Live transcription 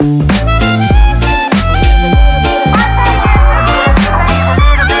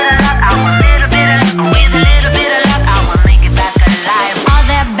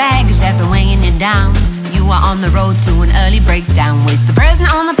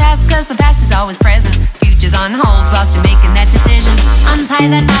is always present. Future's on hold whilst you're making that decision. Untie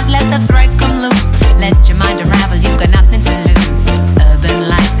the knot, let the thread come loose. Let your mind unravel, you got nothing to lose. Urban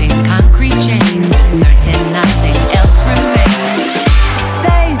life in concrete chains, certain nothing else remains.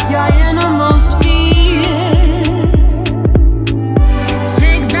 Face your innermost fears.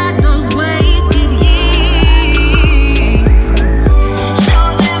 Take back those wasted years. Show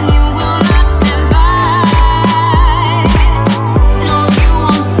them you will not stand by. No, you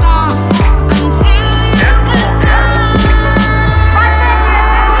won't stop until you can fly.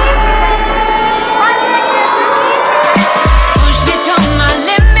 Push me to my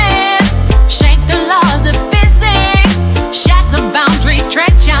limits. Shake the laws of physics. Shatter boundaries,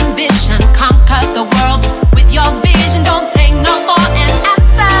 stretch ambition. Conquer the world with your vision. Don't take no for an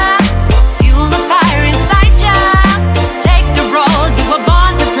answer. Fuel the fire inside ya. Take the role you were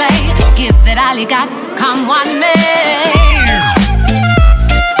born to play. Give it all you got, come one may.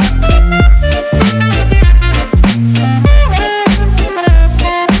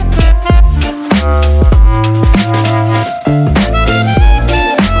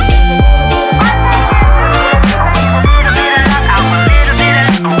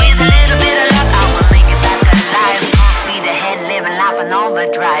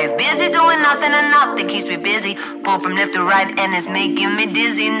 Busy doing nothing and nothing keeps me busy. Pull from left to right and it's making me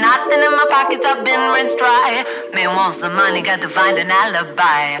dizzy. Nothing in my pockets, I've been rinsed dry. Man wants some money, got to find an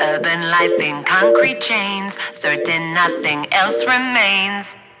alibi. Urban life in concrete chains, certain nothing else remains.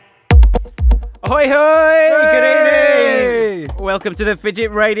 Ahoy, hoy! Good evening! Welcome to the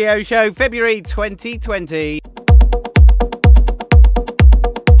Fidget Radio Show, February 2020.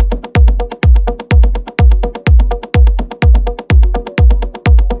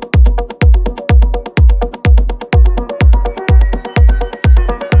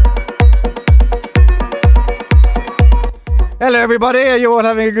 Hello everybody, are you all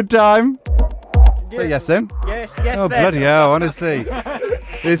having a good time? Yeah. Say yes then. Yes, Oh bloody hell, honestly.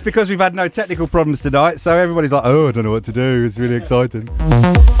 It's because we've had no technical problems tonight, so everybody's like, oh, I don't know what to do, it's really exciting.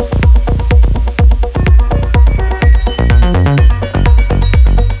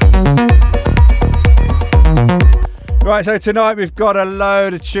 Right, so tonight we've got a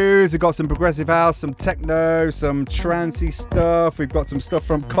load of tunes. We've got some progressive house, some techno, some trancey stuff. We've got some stuff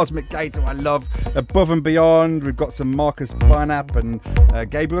from Cosmic Gate, who I love, Above and Beyond. We've got some Marcus Barnap and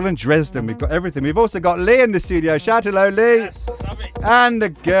Gabriel and Dresden. We've got everything. We've also got Lee in the studio. Shout hello, Lee. Yes, let's have it. And the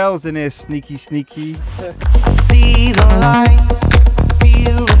girls in here, sneaky, sneaky. I see the lights,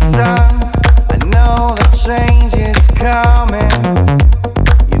 feel the sun. I know the change is coming.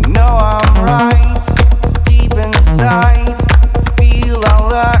 You know I'm right, it's deep inside. Feel our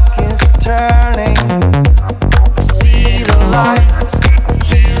luck is turning. I see the lights, I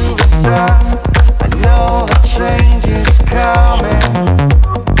feel the sun. I know the change is coming.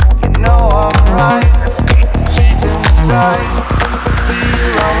 You know I'm right, it's deep inside.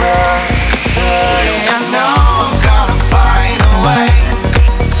 Feel our luck is turning. I know I'm gonna find a way.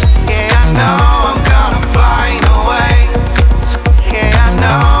 Yeah, I know I'm gonna find a way. Yeah, I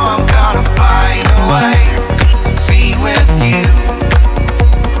know I'm gonna find a way to be with you.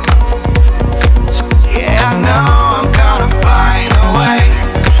 Yeah, I know I'm gonna find a way.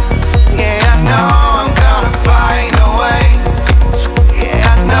 Yeah, I know I'm gonna find a way.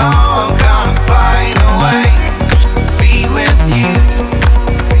 Yeah, I know I'm gonna find a way to be with you.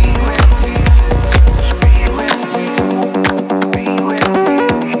 Be with you. Be with you. Be with you. Be with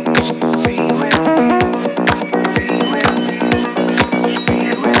you. Be with you. Be with you. Be with you. Be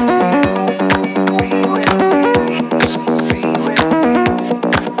with you. Be with you.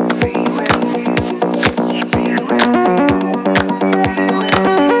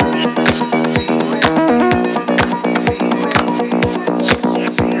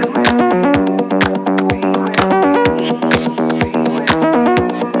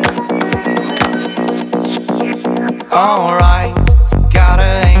 Alright, gotta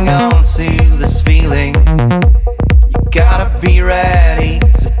hang on to this feeling. You gotta be ready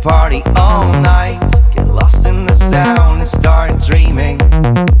to party all night. Get lost in the sound and start dreaming.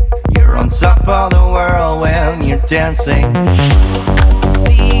 You're on top of the world when you're dancing.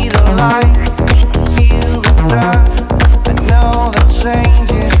 See the light, feel the sun. I know the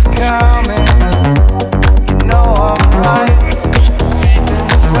change is coming. You know I'm right, deep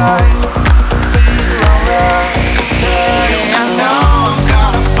inside. Feel alright. Yeah, I know I'm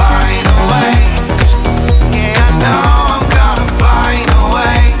gonna find a way. Yeah, I know I'm gonna find a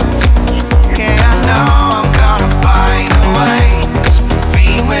way. Yeah, I know I'm gonna find a way to be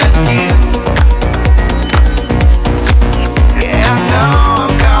with you. Yeah, I know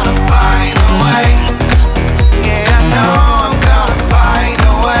I'm gonna find a way. Yeah, I know I'm gonna find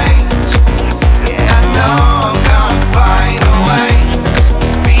a way.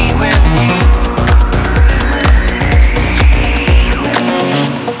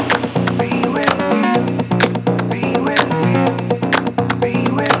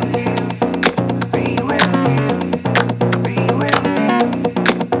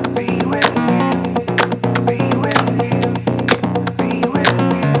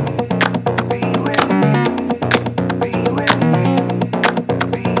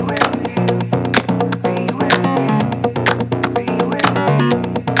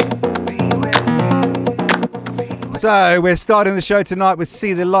 So we're starting the show tonight with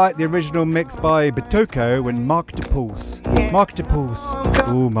See the Light, the original mix by Batoko and Mark de Pulse. Mark de Pulse.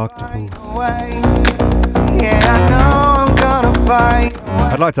 Ooh, Mark de Pulse. Yeah, I know I'm gonna fight.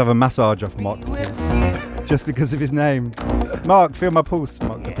 I'd like to have a massage off Mark de Pulse, just because of his name. Mark, feel my pulse,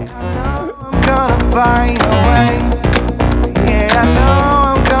 Mark de Pulse. I'm gonna find a way. Yeah, I know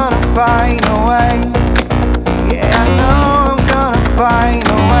I'm gonna find a way. Yeah, I know I'm gonna find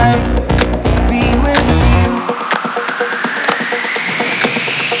a way to be with you.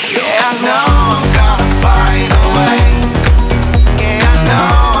 Yeah, I know I'm gonna find a way. Yeah, I know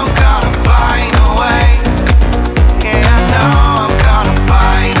I'm gonna find a way. Yeah, I know I'm gonna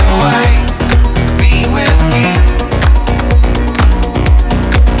find a way to be with you.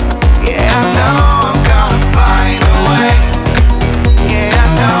 Yeah, I know I'm gonna find a way. Yeah, I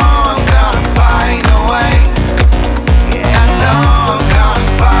know I'm gonna find a way. Yeah, I know I'm gonna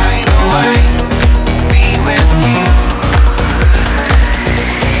find a way to be with you.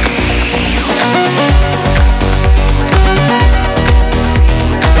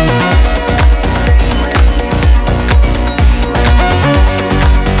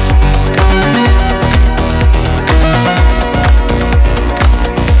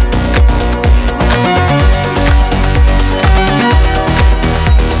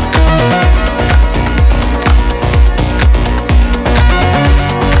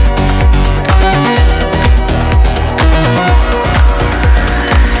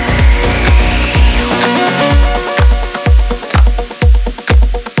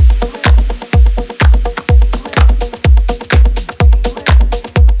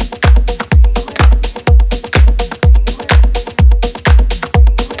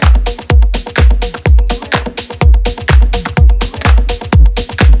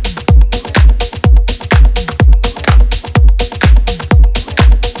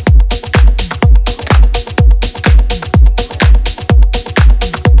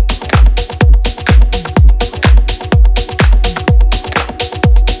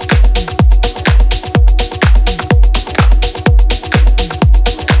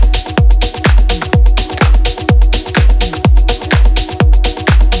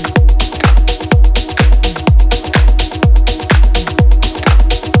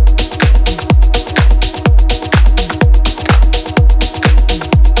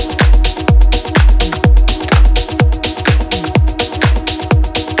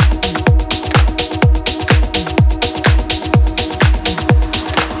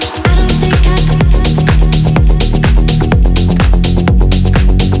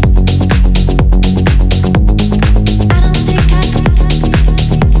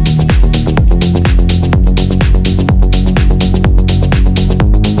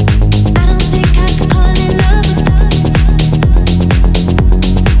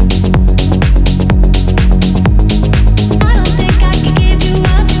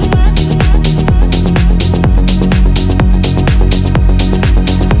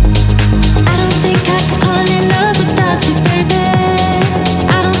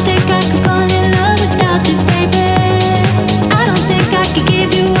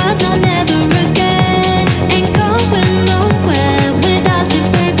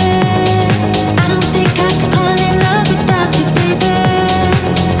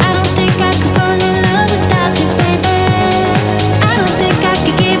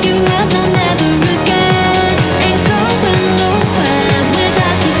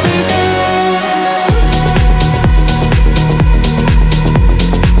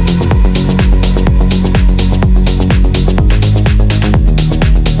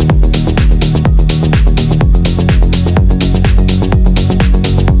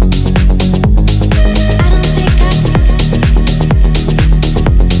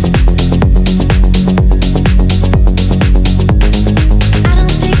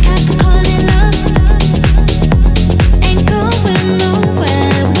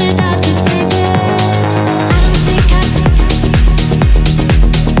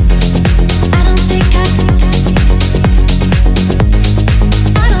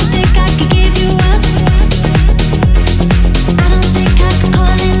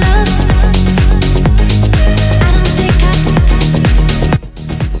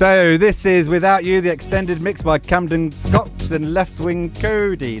 So this is Without You, the extended mix by Camden Cox and Left Wing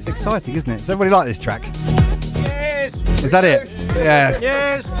Cody. It's exciting, isn't it? Does everybody like this track? Yes. Is that it? Yes.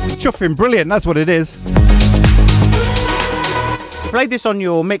 Yes. Chuffing brilliant, that's what it is. You played this on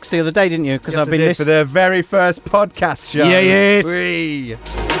your mix the other day, didn't you? Because Yes, I've been listening for the very first podcast show. Yeah, yes. Whee.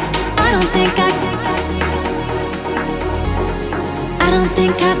 I don't think I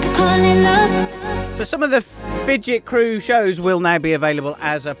could call it love. So some of the Fidget Crew shows will now be available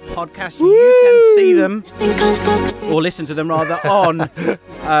as a podcast. Woo! You can see them, or listen to them rather, on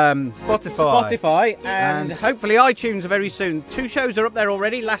Spotify and hopefully iTunes very soon. 2 shows are up there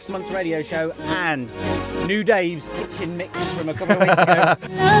already, last month's radio show and New Dave's kitchen mix from a couple of weeks ago.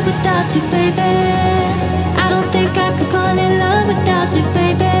 Love without you, baby. I don't think I could call it love without you,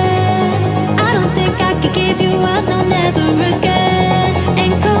 baby. I don't think I could give you up, no, never again.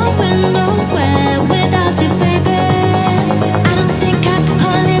 Ain't going nowhere without you, baby. I don't think I could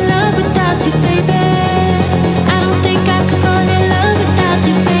call it love without you, baby. I don't think I could call it love without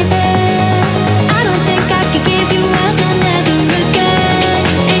you, baby. I don't think I could give you up, no, never again.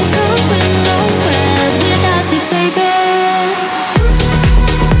 Ain't going nowhere without you, baby.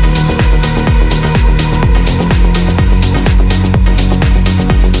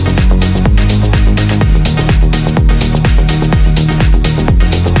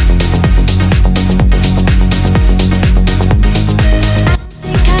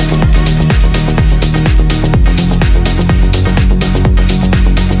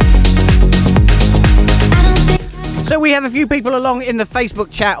 So we have a few people along in the Facebook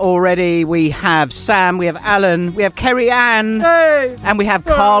chat already. We have Sam, we have Alan, we have Kerry Ann, Hey! and we have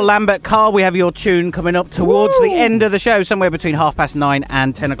Carl Lambert. Carl, we have your tune coming up towards the end of the show, somewhere between 9:30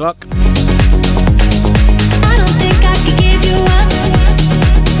 and 10 o'clock. I don't think I could give you up.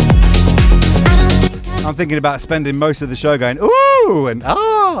 I don't think I I'm thinking about spending most of the show going, ooh, and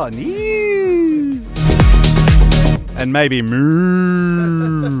ah, and ew. And maybe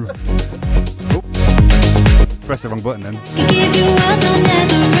moo. Oh. Press the wrong button then. could give you up, no,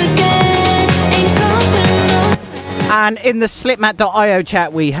 never again. Ain't going nowhere. And in the slipmat.io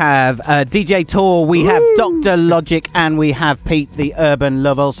chat, we have DJ Tor, we have Dr. Logic, and we have Pete, the Urban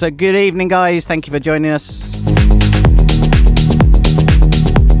Lovell. So good evening, guys. Thank you for joining us.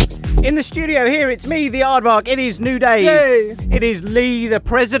 In the studio here, it's me, the Aardvark. It is New Dave. Yay. It is Lee, the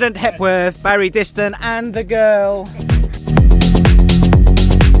President Hepworth, Barry Diston, and the girl.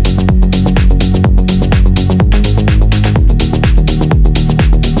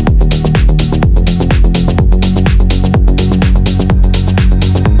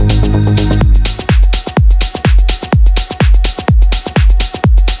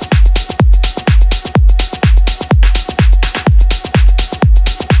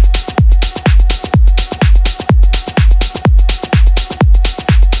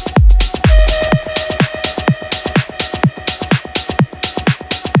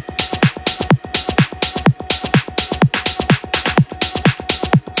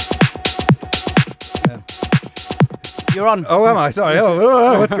 You're on. Oh, am I? Sorry.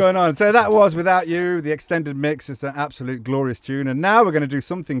 Oh, what's going on? So that was Without You, the extended mix. It's an absolute glorious tune. And now we're going to do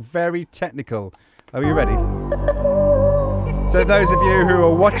something very technical. Are you ready? So those of you who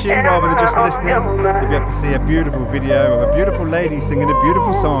are watching rather than just listening, you'll be able to see a beautiful video of a beautiful lady singing a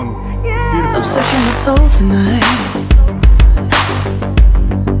beautiful song. It's beautiful. I'm searching my soul tonight.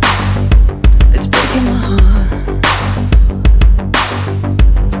 It's breaking my heart.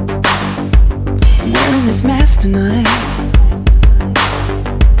 I'm wearing this mask tonight,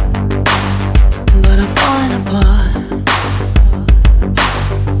 but I'm falling apart.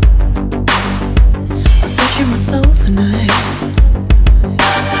 I'm searching my soul tonight.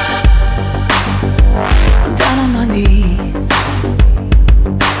 I'm down on my knees.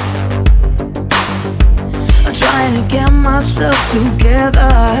 I'm trying to get myself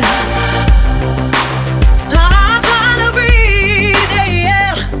together. I'm trying to breathe,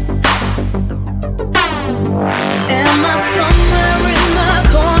 yeah. Am I somewhere in the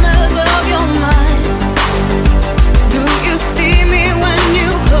corners of your mind? Do you see me when you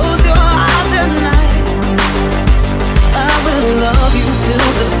close your eyes at night? I will love you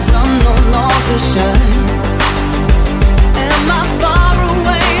till the sun no longer shines. Am I far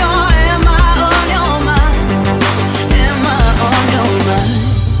away or am I on your mind? Am I on your mind?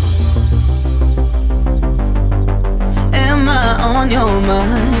 Am I on your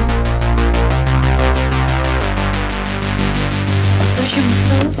mind? I'm searching my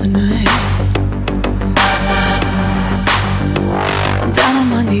soul tonight. I'm down on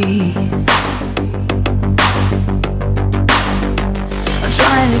my knees. I'm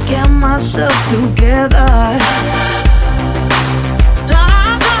trying to get myself together.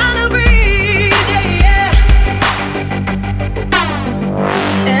 I'm trying to breathe, yeah.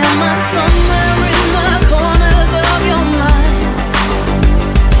 Am I somewhere in the corners of your mind?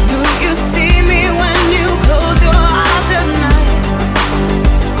 Do you see me when you close your eyes at night?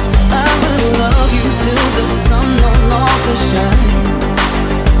 I will love you till the sun no longer shines.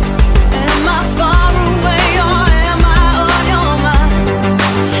 Am I far away or am I on your mind?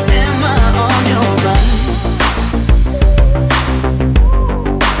 Am I on your mind?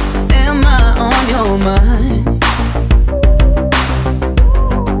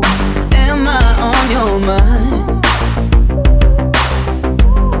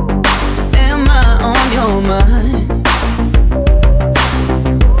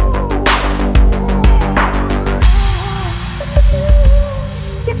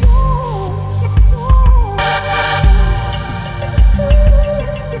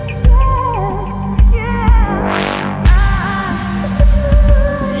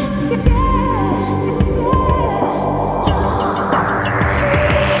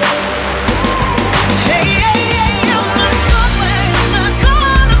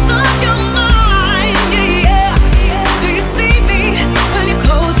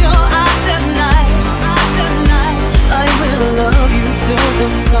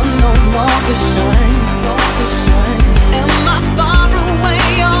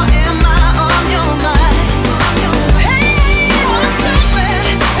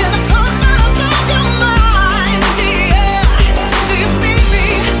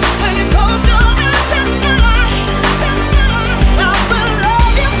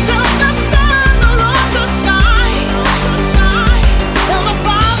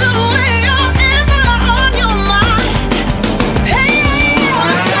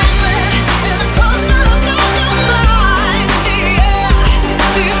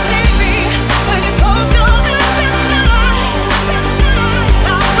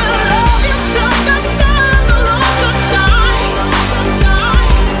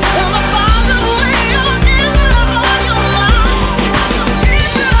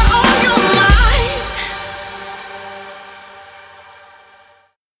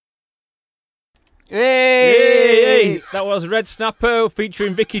 Hey! That was Red Snapper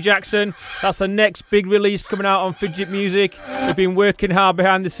featuring Vicky Jackson. That's the next big release coming out on Fidget Music. We've been working hard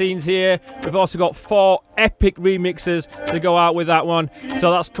behind the scenes here. We've also got 4 epic remixes to go out with that one.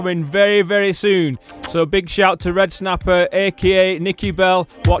 So that's coming very, very soon. So big shout to Red Snapper, aka Nikki Bell.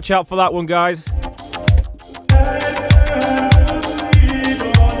 Watch out for that one, guys.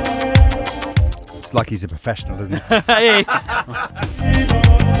 It's like he's a professional, doesn't he? Hey.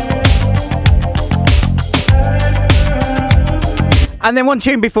 And then one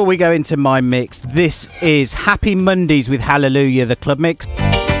tune before we go into my mix. This is Happy Mondays with Hallelujah, the club mix.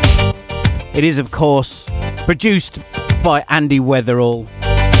 It is, of course, produced by Andy Weatherall.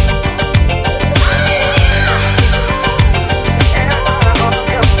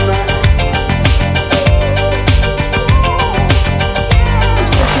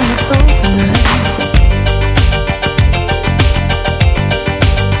 Obsessing the soul tonight.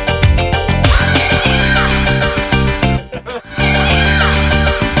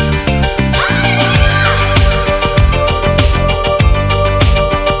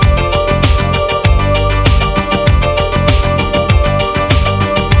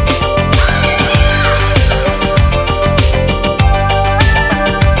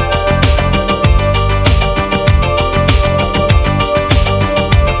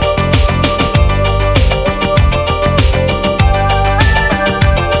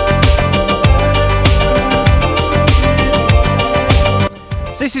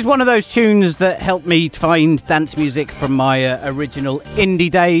 This is one of those tunes that helped me find dance music from my original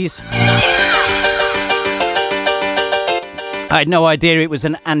indie days. I had no idea it was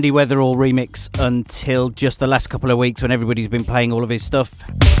an Andy Weatherall remix until just the last couple of weeks when everybody's been playing all of his stuff.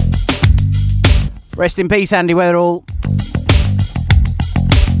 Rest in peace, Andy Weatherall.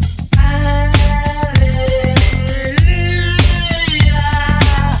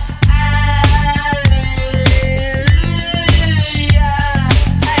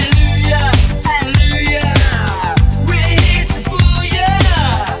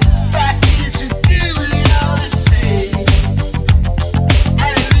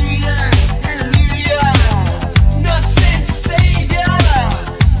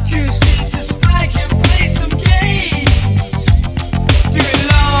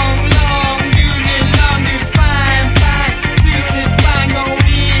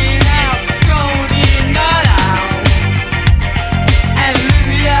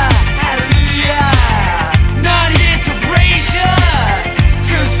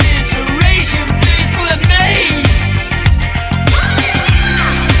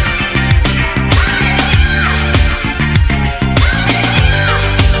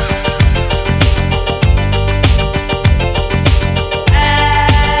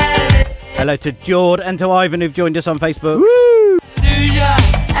 Hello to Jord and to Ivan who've joined us on Facebook. Woo! Hallelujah,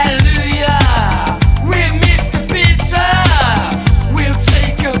 hallelujah. We miss the pizza. We'll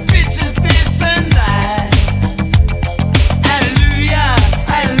take a bit of this tonight. Hallelujah,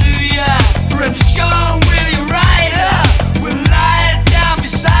 hallelujah. Run Sean, will you ride up? We'll lie down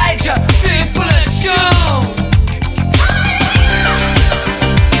beside you, people of Sean.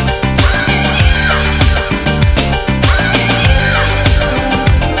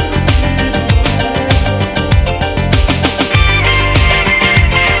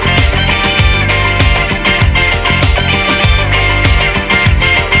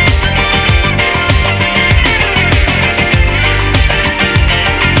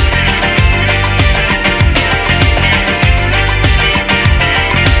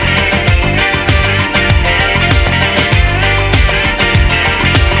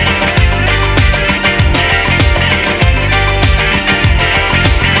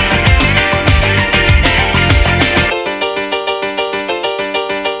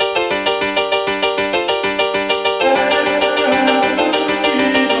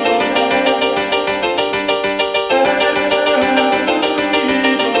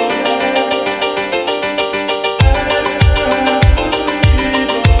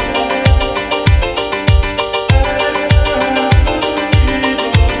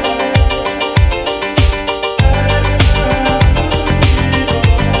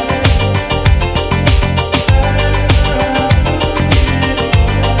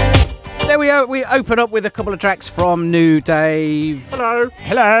 We open up with a couple of tracks from New Dave. Hello.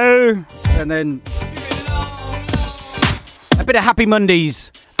 Hello. And then a bit of Happy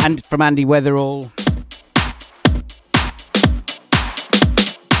Mondays and from Andy Weatherall.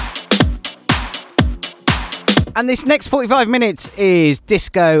 And this next 45 minutes is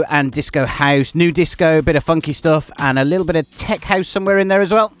disco and disco house. New disco, a bit of funky stuff and a little bit of tech house somewhere in there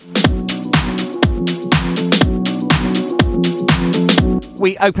as well.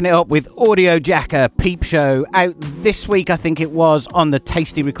 we open it up with Audio Jacker Peep Show, out this week I think it was, on the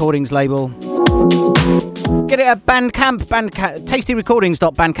Tasty Recordings label. Get it at Bandcamp,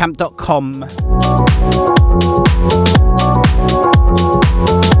 tastyrecordings.bandcamp.com.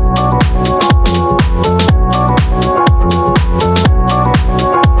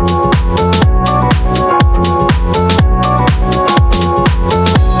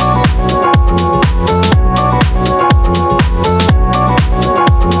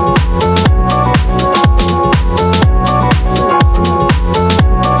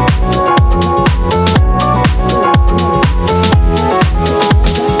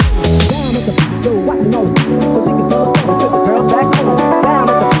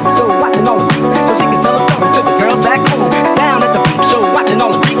 Watching all the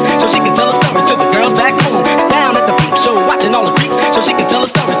creeps, so she can tell her stories to the girls back home. Down at the peep show, watching all the creeps, so she can tell her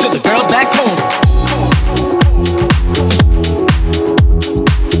stories to the girls back home. Down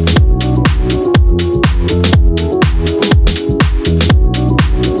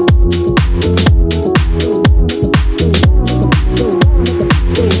at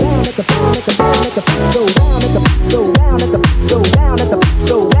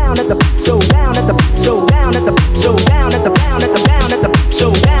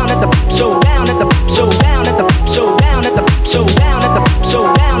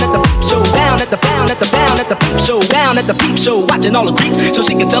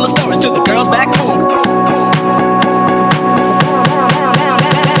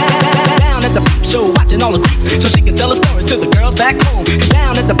peep show, watching all the creeps, so she can tell her stories to the girls back home. Down at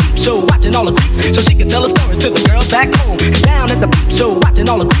the peep show, watching all the creeps, so she can tell her stories to the girls back home. Down at the peep show,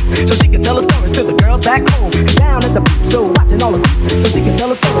 watching all the creeps, so she can tell her stories to the girls back home. Down at the peep show, watching all the creeps, so she can tell her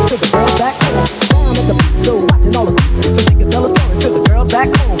stories to the girls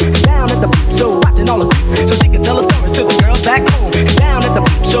back home. Down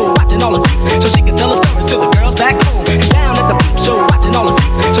at the peep show, watching all the creeps, so she can tell her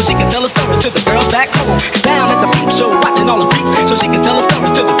stories to the girls back home. Down at the peep show, watching all the creeps, so she can tell her stories to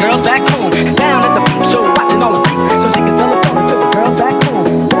the girls back home. Down at the peep show, watching all the creeps, so she can tell her stories to the girls back home. Down at the peep show, watching all the creeps, so she can tell her stories to the girls back home.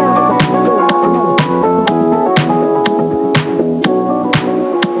 Down at the peep show, watching all the creeps, so she can tell her stories to the girls back home.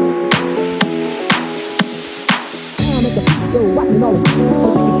 Down at the peep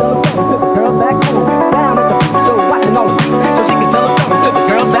show, watching all the creeps, so she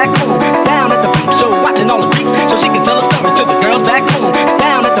can tell her stories to the girls back home.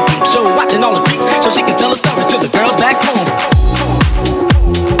 Down at the peep show, watching all the creeps, so she can tell her stories to the girls back home. Down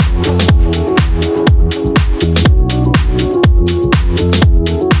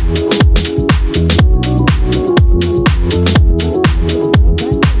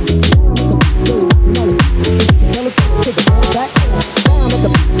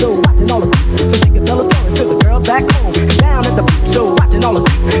at the peep show, watching all the creeps, so she can tell her stories to the girls back home. Down at the peep show, watching all the creeps,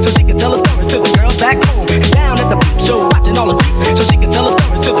 so she can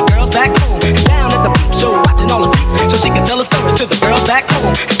tell her stories to the girls back home.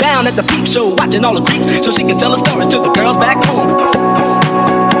 Down at the peep show, watching all the creeps, so she can tell her stories to the girls back home.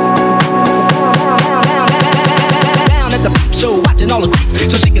 Down at the peep show, watching all the creeps,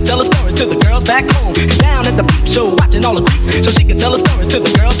 so she can tell her stories to the girls back home. Down at the peep show, watching all the creeps, so she can tell her stories to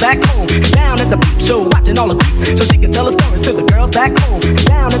the girls back home. Down at the peep show, watching all the creeps, so she can tell her stories to the girls back home.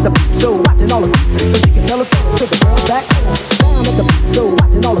 Down at the peep show, watching all the creeps, so she can tell her stories to the girls back home. Down at the peep show,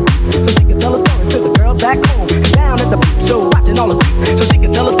 watching all the creeps, so she can tell her stories to the girls back home. Down at the peep show, watching all the creeps, so she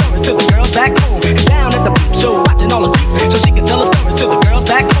can tell her stories to the girls back home. Down at the peep show, watching all the creeps, so she can tell her stories to the girls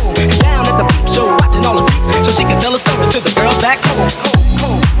back home. Down at the peep show, watching all the creeps, so she can tell her stories to the girls back home.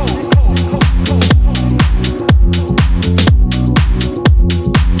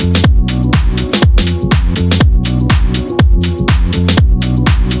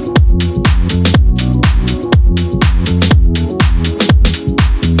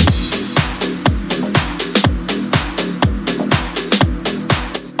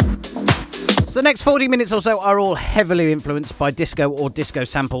 The next 40 minutes or so are all heavily influenced by disco or disco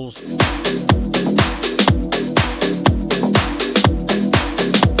samples.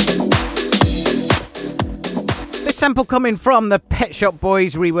 This sample coming from the Pet Shop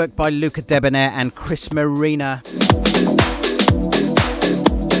Boys, reworked by Luca Debonair and Chris Marina.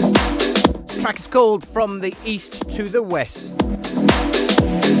 The track is called From the East to the West.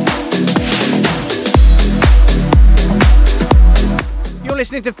 You're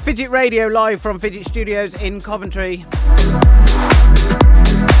listening to Fidget Radio live from Fidget Studios in Coventry.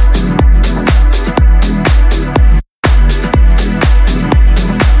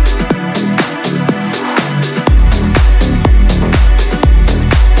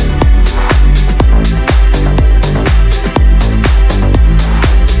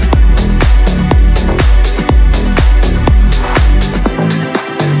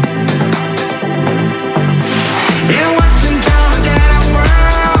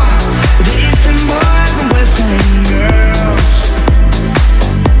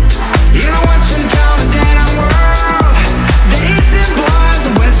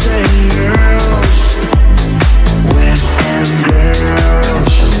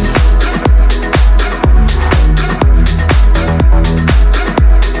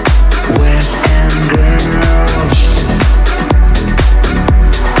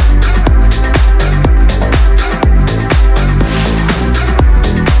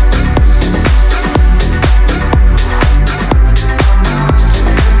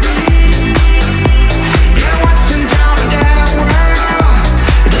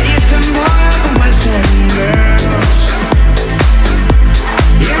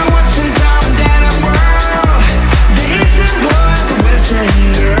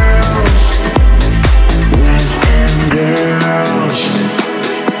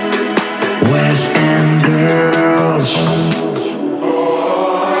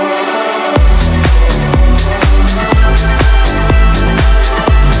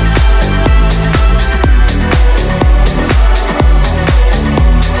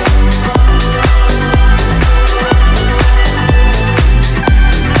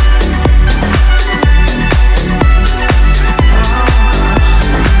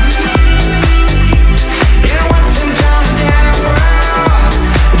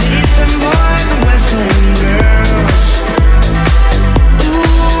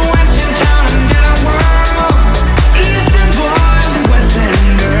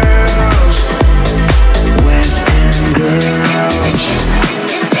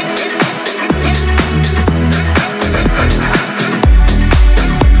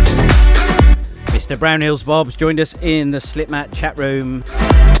 Mr. Brownhill's Bob's joined us in the Slipmat chat room.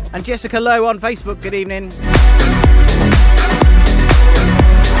 And Jessica Lowe on Facebook, good evening.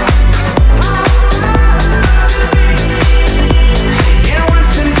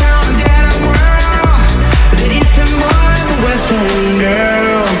 Western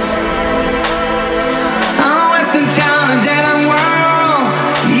girls. Oh, Western town and dead and world.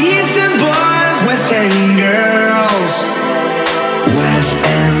 Eastern boys, Western girls. West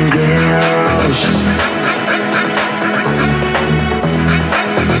End girls.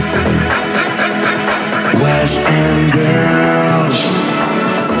 West End girls.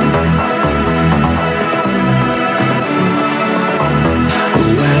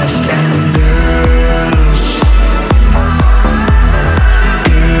 West End girls.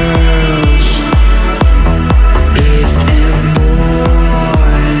 Girls. East End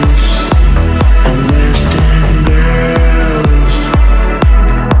boys and West End girls.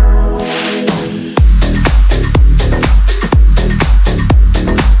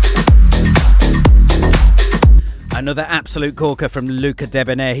 Another absolute corker from Luca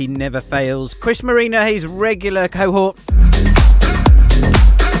Debonair, he never fails. Chris Marina, his regular cohort.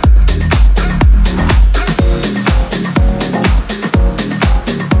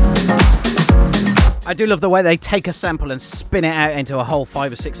 I do love the way they take a sample and spin it out into a whole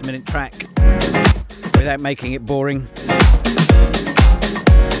 5 or 6 minute track without making it boring.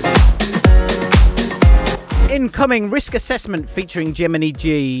 Incoming Risk Assessment featuring Gemini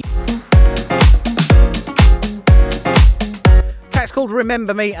G. Track's called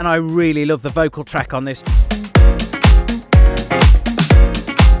Remember Me, and I really love the vocal track on this.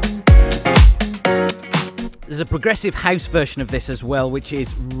 There's a progressive house version of this as well, which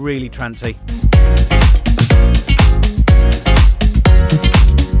is really trancey.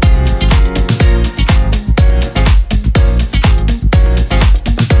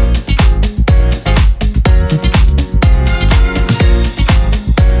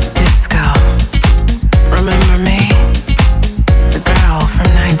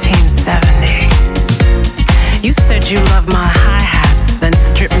 You said you loved my hi-hats, then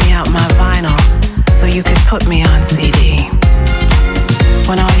stripped me out my vinyl so you could put me on CD.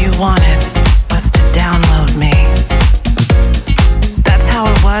 When all you wanted was to download me. That's how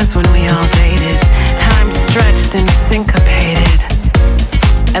it was when we all dated. Time stretched and syncopated.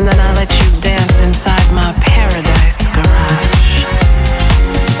 And then I let you dance inside my paradise garage.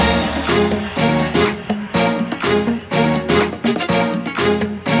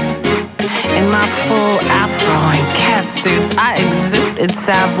 In my full afro and cat suits, I exhibited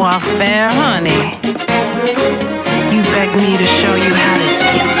savoir-faire, honey. You begged me to show you how to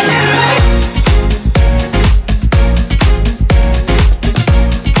get down.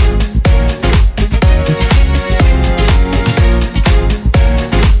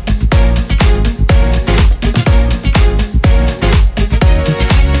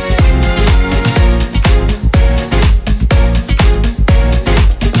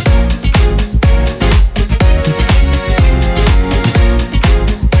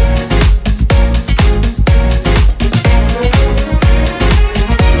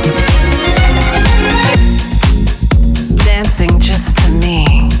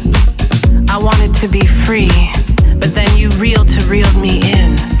 To be free, but then you reeled me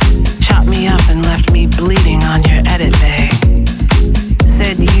in, chopped me up and left me bleeding on your edit bay.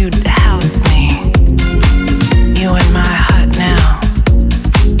 Said you'd house me, you in my hut now.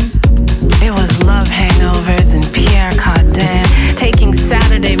 It was love hangovers and Pierre Cardin, taking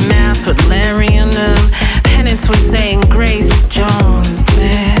Saturday mass with Larry and them. Penance was saying Grace Jones,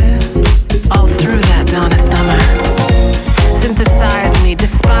 man, all through that Donna Summer. Sympathize me,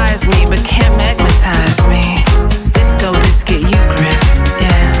 despise me, but can't magnetize me. Disco biscuit Eucharist,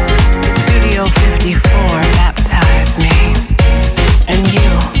 yeah. Studio 54, baptize me. And you,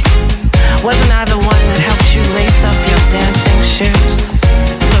 wasn't I the one that helped you lace up your dancing shoes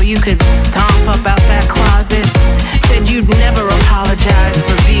so you could stomp up out that closet? Said you'd never apologize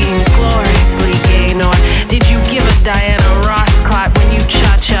for being gloriously gay, nor did you give a Diana Ross clot when you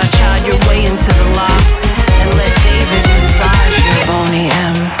cha-cha-cha'd your way into the loft and let David massage your bony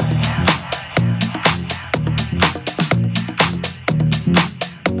M.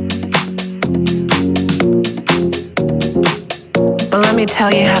 But let me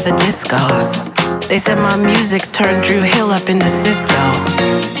tell you how the disc goes. They said my music turned Drew Hill up into Cisco.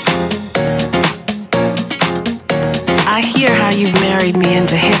 I hear how you've married me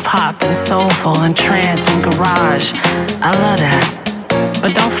into hip-hop and soulful and trance and garage. I love that.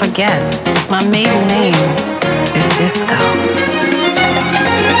 But don't forget, my maiden name is Disco.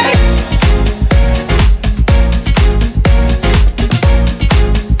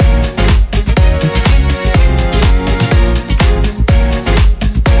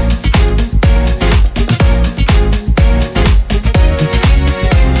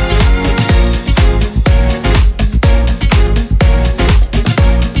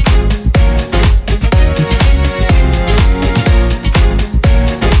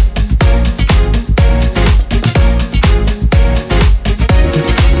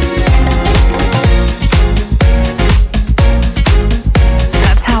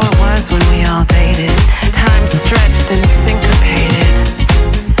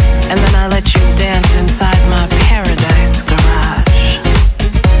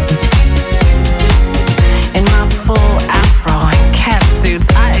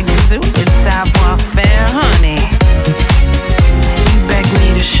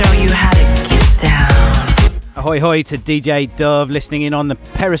 Hoi hoi to DJ Dove listening in on the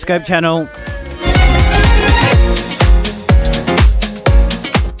Periscope channel.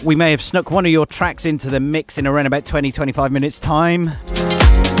 We may have snuck one of your tracks into the mix in around about 20-25 minutes time.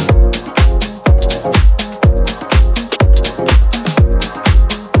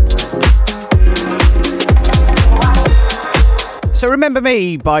 So Remember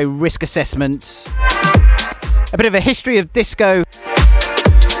Me by Risk Assessment. A bit of a history of disco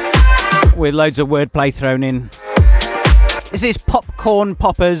with loads of wordplay thrown in. This is Popcorn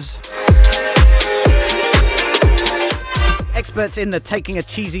Poppers. Experts in the taking a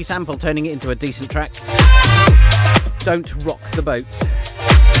cheesy sample, turning it into a decent track. Don't rock the boat.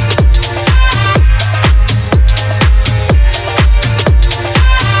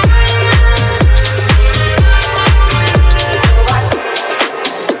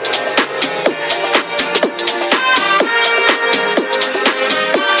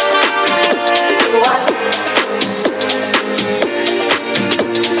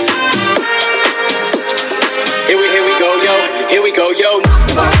 Here we go, yo.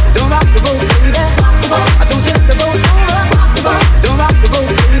 Don't rock the boat, baby. I don't tip the boat over. Don't rock the boat,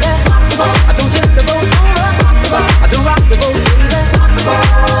 baby. I don't tip the boat over. I don't rock the boat, baby.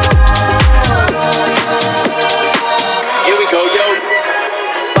 Here we go, yo.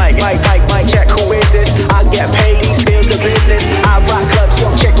 Mic, check, who is this? I get paid, he steals the business. I rock clubs, yo,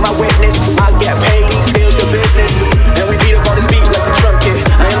 check my witness. I get paid, he steals the business. And we beat up on his beat like a drum kit.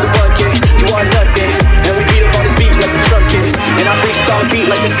 I am the one kid, you are nothing. And we beat up on his beat like a drum kit. And I freestyle beat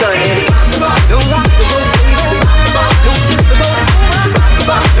like the sun. Don't rock the boat, baby. Don't tip the boat.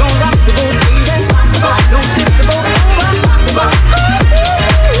 Don't rock the boat, baby. Don't tip the boat. Rock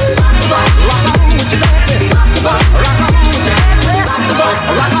on with your dancing. Rock on with your dancing.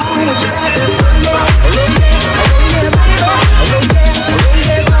 Rock on with your dancing.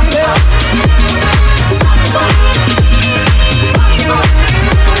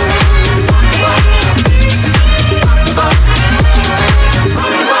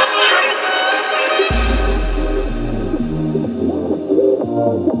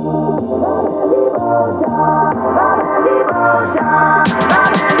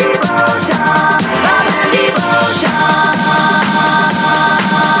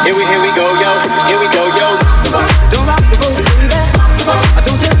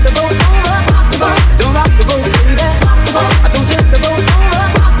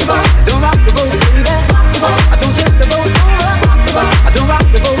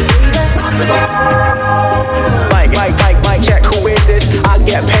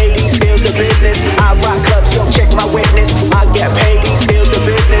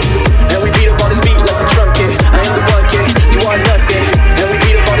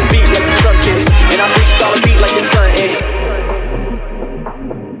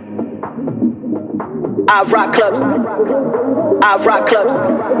 I rock clubs,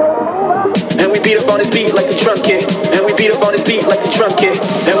 and we beat up on his beat like a drum kit. And we beat up on his beat like a drum kit.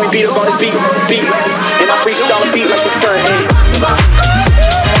 And we beat up on his beat, and I freestyle a beat like the sun.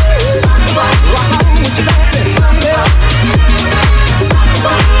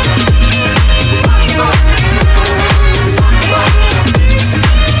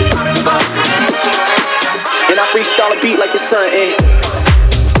 And I freestyle a beat like the sun.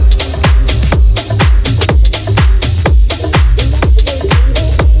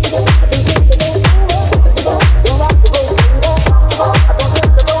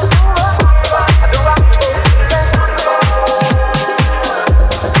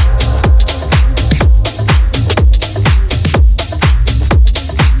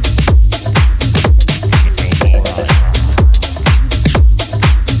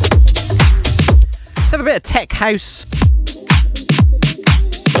 Tech house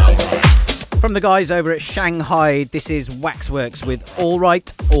from the guys over at Shanghai. This is Waxworks with All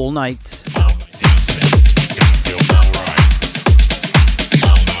Right All Night.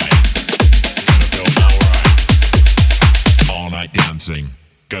 All night dancing,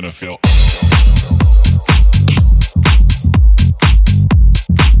 gonna feel.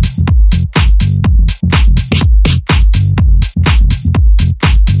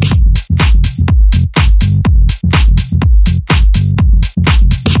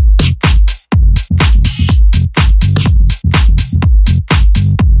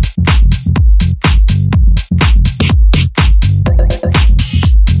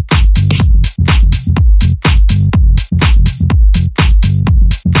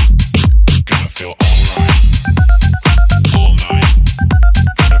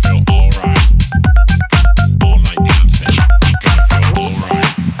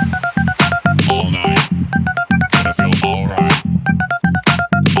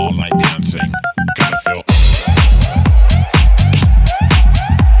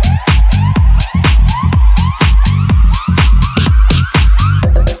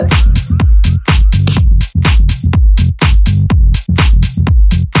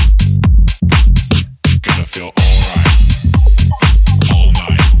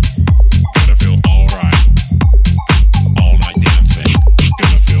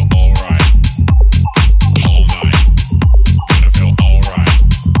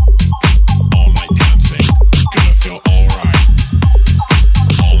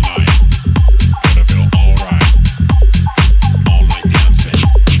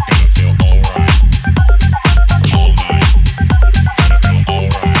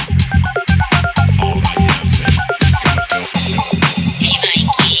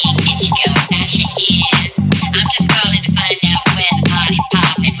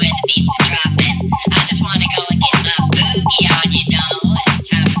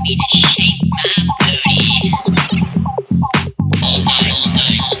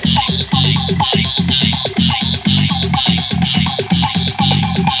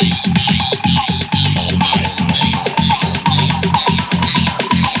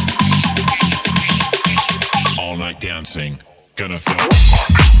 gonna feel.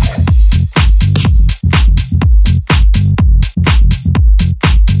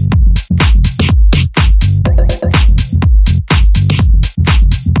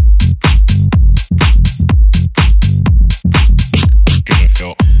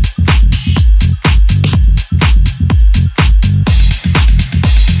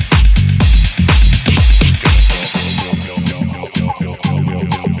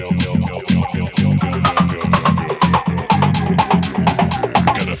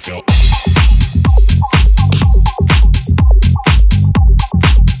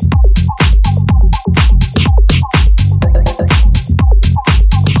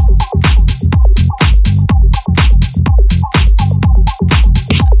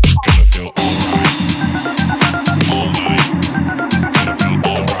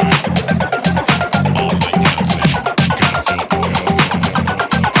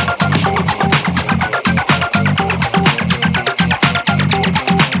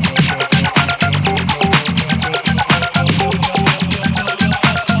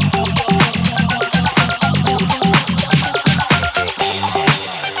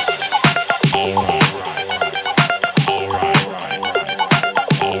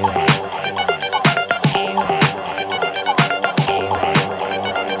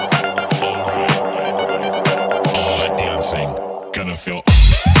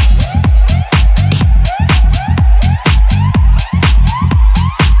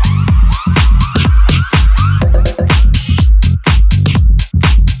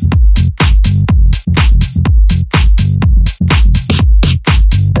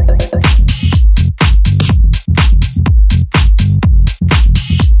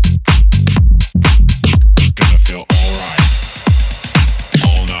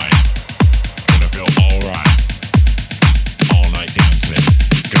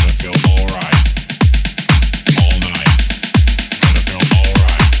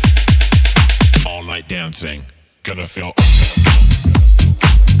 Dancing, gonna feel.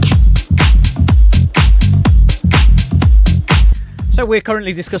 So we're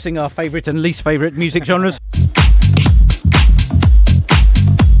currently discussing our favourite and least favourite music genres.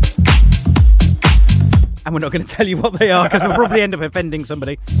 And we're not going to tell you what they are because we'll probably end up offending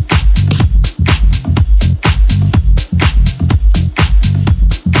somebody.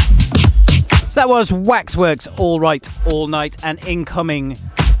 So that was Waxworks, All Right, All Night, and incoming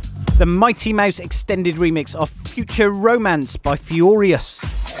the Mighty Mouse extended remix of Future Romance by Furious.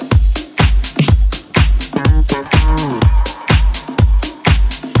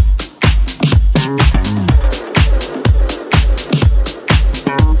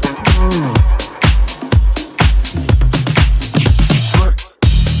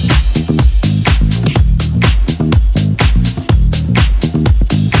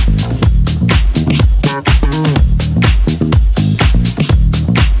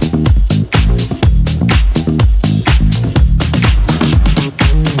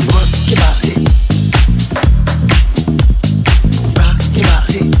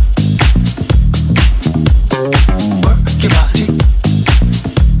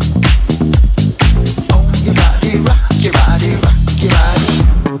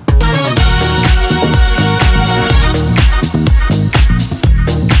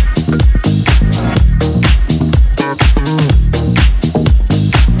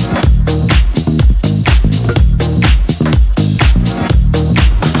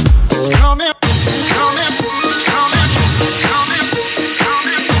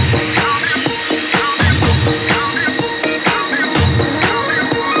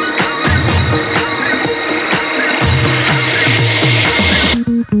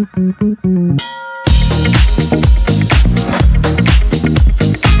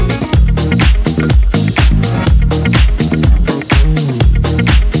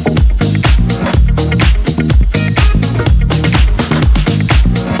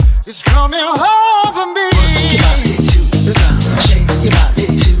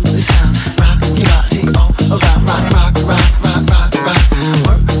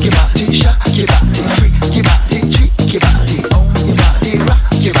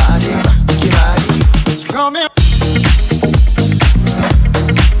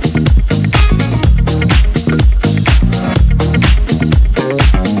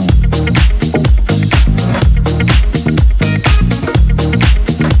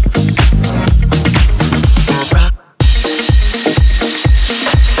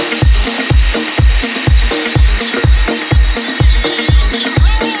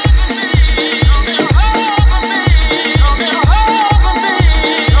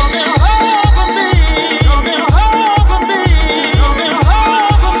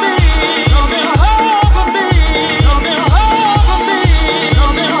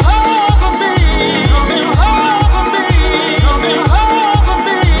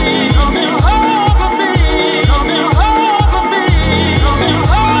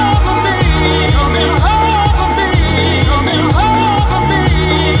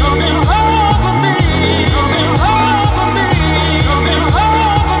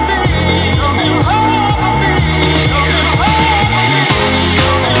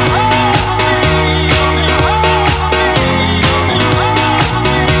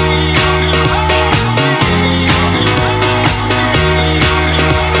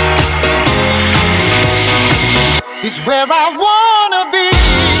 where I wanna be.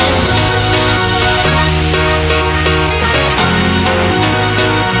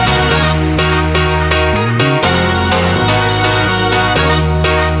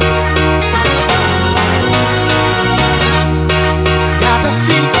 Got the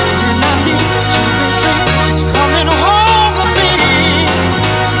feeling I need to be free. It's coming over me.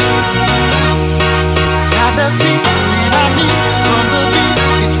 Got the feeling I need from the beat.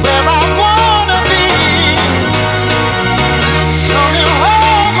 It's where I wanna be. It's coming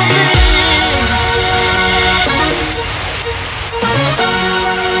over me.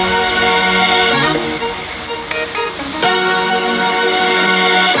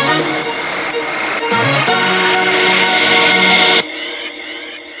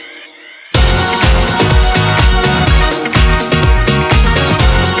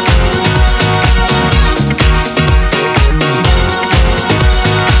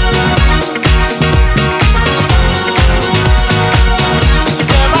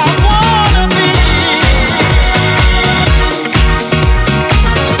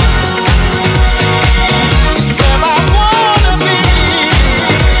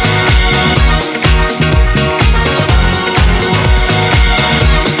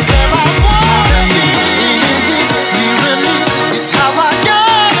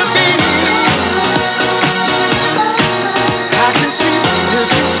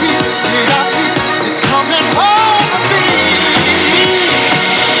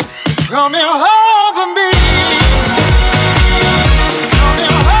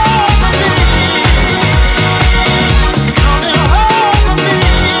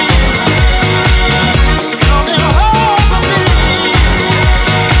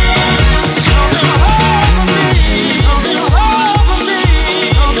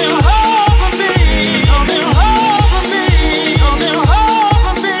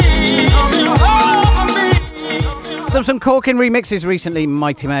 Some corking remixes recently,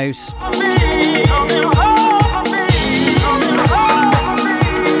 Mighty Mouse.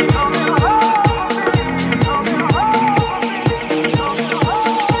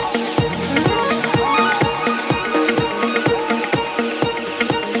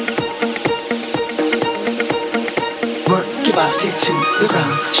 Work your body to the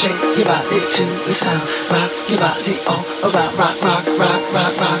ground, shake your body to the sound, rock your body all around, rock, rock, rock,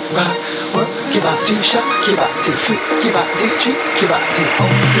 rock, rock, rock. Work your body, shock your body, freak your body, treat your body,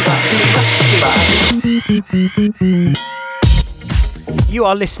 hold your body, rock your body. You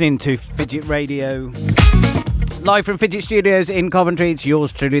are listening to Fidget Radio. Live from Fidget Studios in Coventry, it's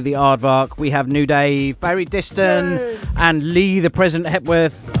yours truly, the Aardvark. We have New Dave, Barry Diston, and Lee, the President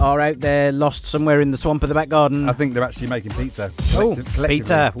Hepworth, are out there lost somewhere in the swamp of the back garden. I think they're actually making pizza. Oh,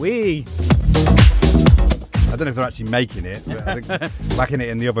 pizza, wee. I don't know if they're actually making it, but I think backing it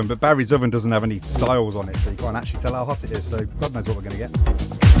in the oven. But Barry's oven doesn't have any dials on it, so you can't actually tell how hot it is. So God knows what we're going to get.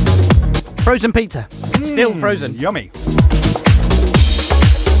 Frozen pizza. Still frozen. Yummy.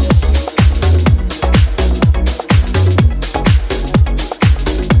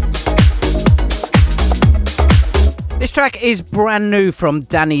 This track is brand new from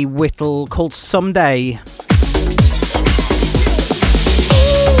Danny Whittle, called Someday.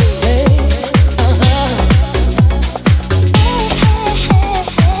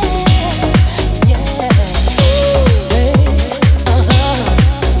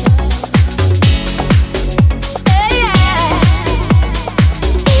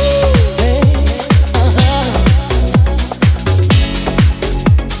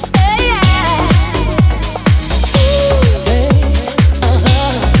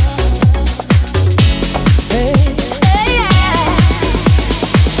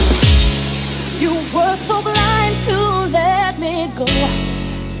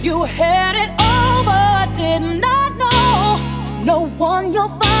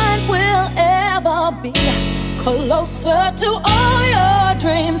 Closer to all your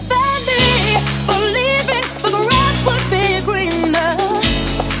dreams than me. Believing the grass would be greener.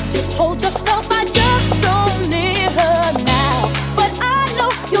 You told yourself I just don't need her now, but I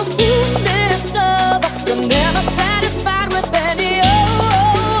know you'll soon discover you're never satisfied with any other.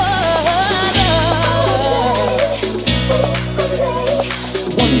 Someday,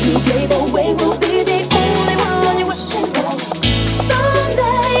 one you gave away will be the only one you're wishing for.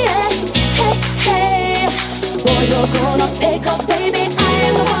 Someday, hey. Boy, you're gonna pay, 'cause baby, I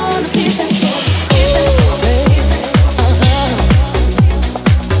am the one who's keeping score.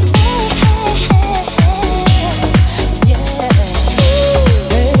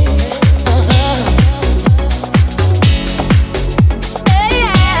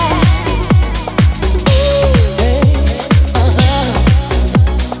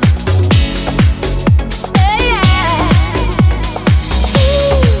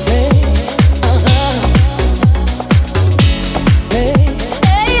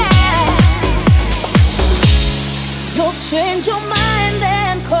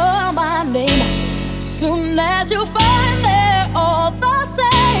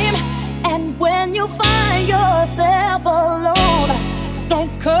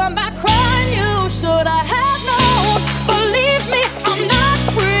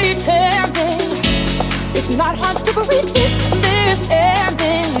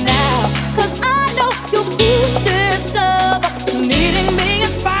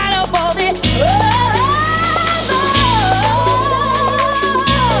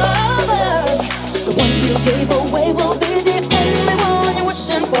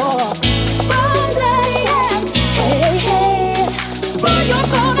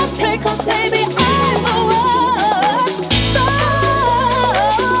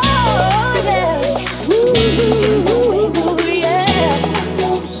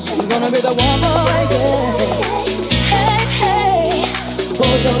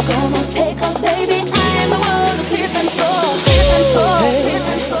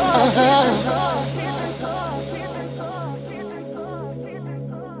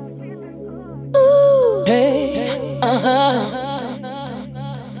 So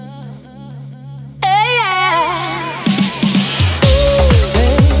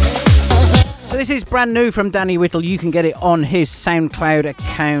this is brand new from Danny Whittle. You can get it on his SoundCloud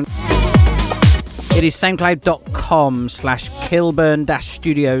account. It is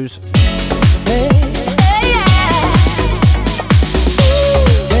soundcloud.com/Kilburn-Studios.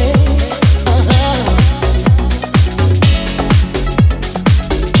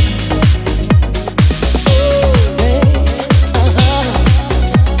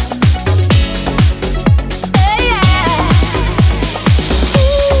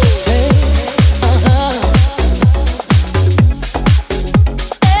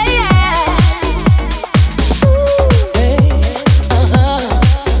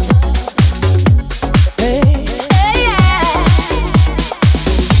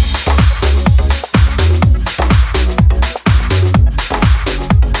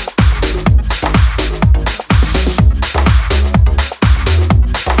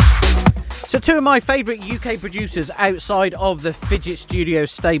 Two of my favourite UK producers outside of the Fidget Studio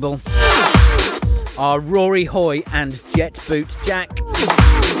stable are Rory Hoy and Jet Boot Jack.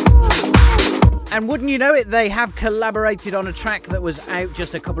 And wouldn't you know it, they have collaborated on a track that was out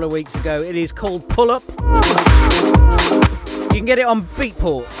just a couple of weeks ago. It is called Pull Up. You can get it on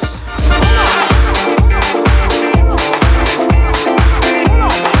Beatport.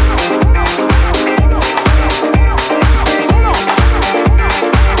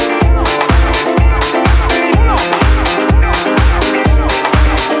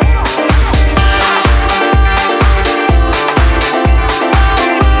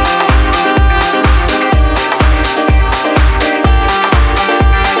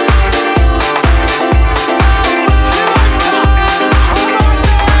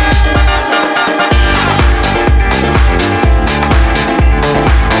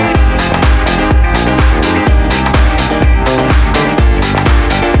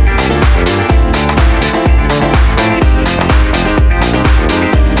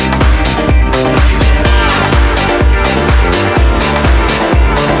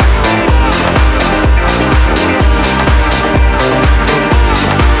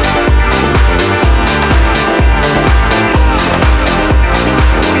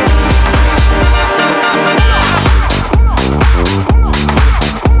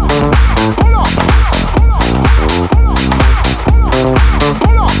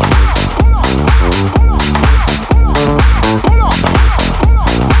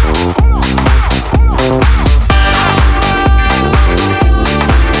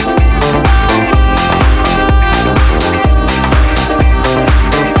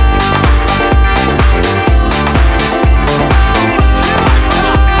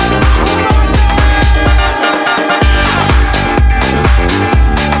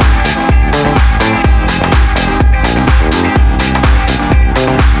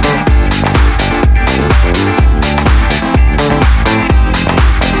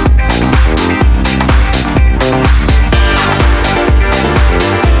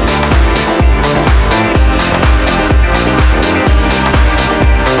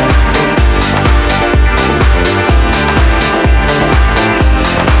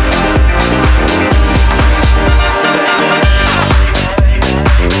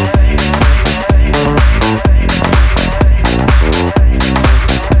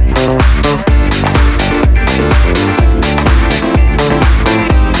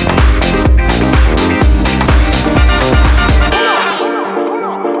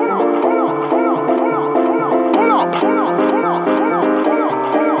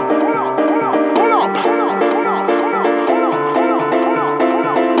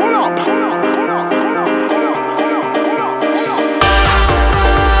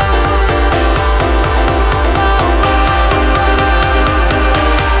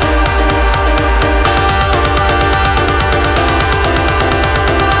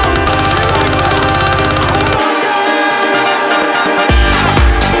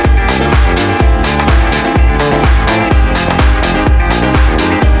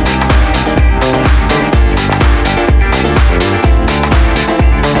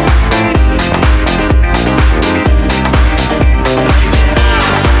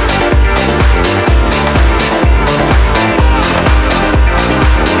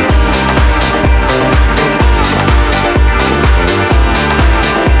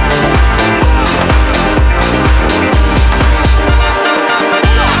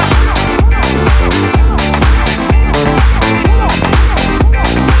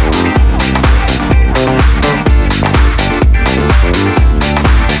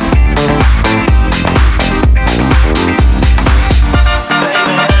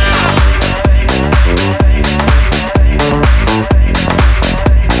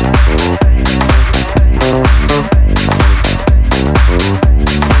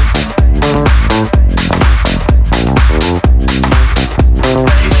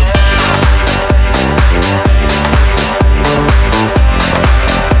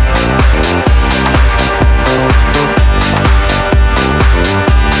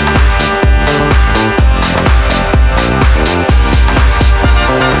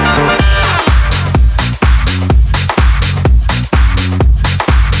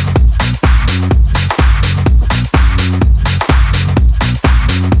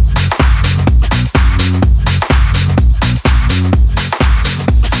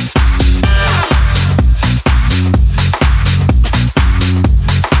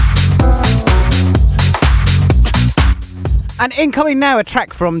 And incoming now, a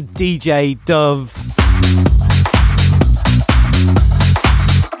track from DJ Dove.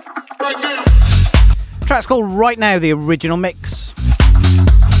 Track's called Right Now, the original mix.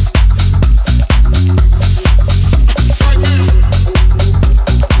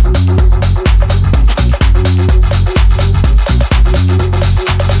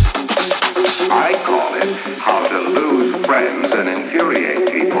 I call it How to Lose Friends and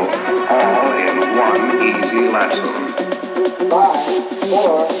Infuriate People, all in one easy lesson. 5,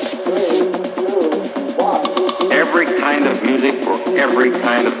 4, 3, 2, 1. Every kind of music for every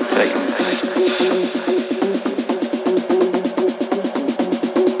kind of taste.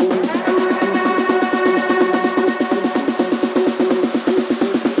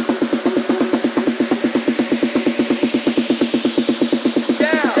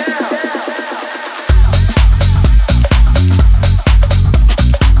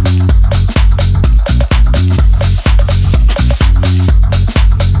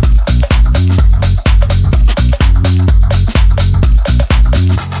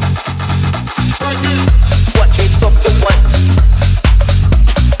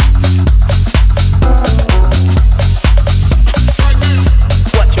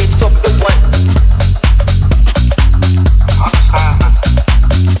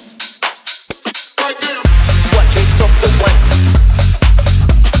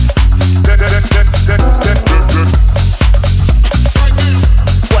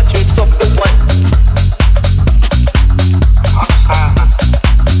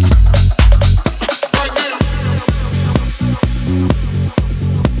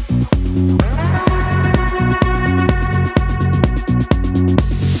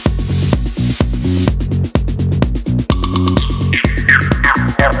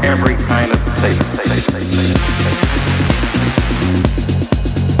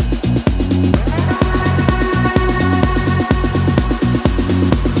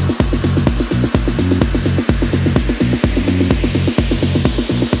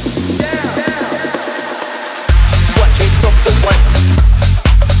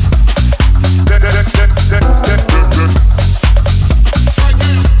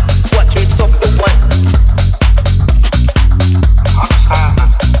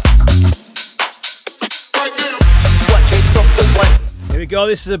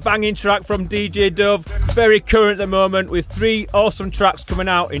 This is a banging track from DJ Dove, very current at the moment, with 3 awesome tracks coming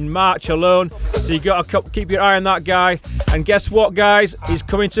out in March alone. So you got to keep your eye on that guy. And guess what, guys? He's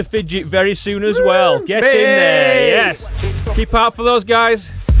coming to Fidget very soon as well. Get in there, yes. Keep out for those guys.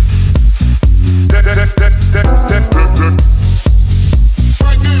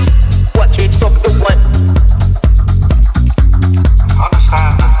 Watch it stop the one.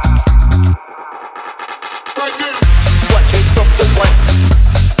 Watch it stop the one.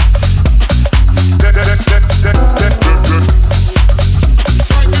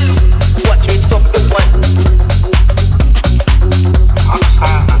 Watch it stop the one.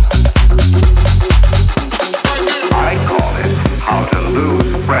 I call it How to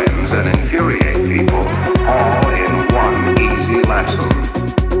Lose Friends and Infuriate People, all in one easy lesson.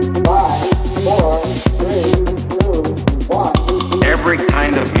 5, 4, 3, 2, 1. Every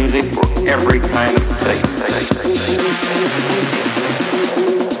kind of music for every kind of taste.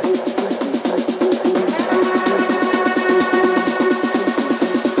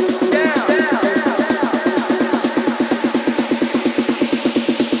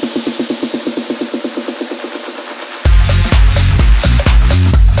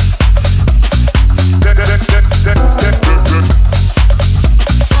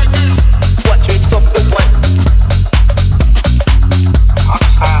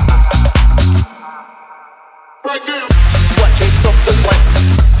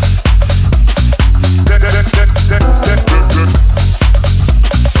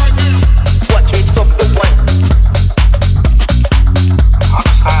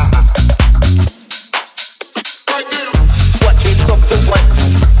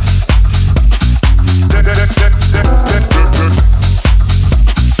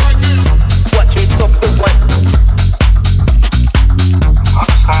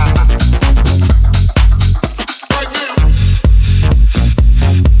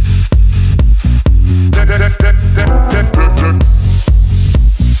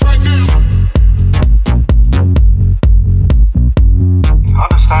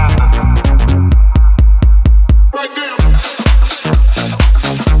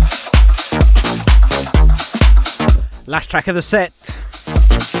 Last track of the set.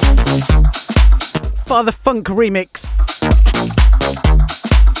 Father Funk remix.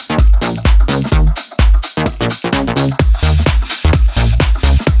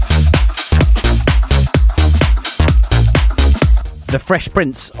 The Fresh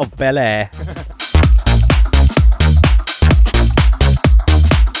Prince of Bel-Air.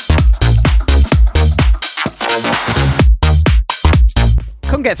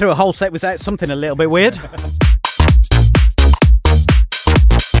 Couldn't get through a whole set without something a little bit weird.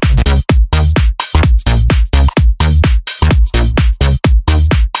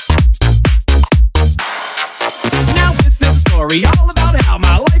 Now this is a story all about how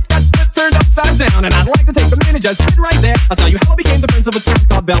my life got turned upside down, and I'd like to take a minute, just sit right there. I'll tell you how I became the prince of a town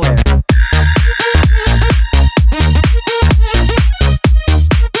called Bel-Air.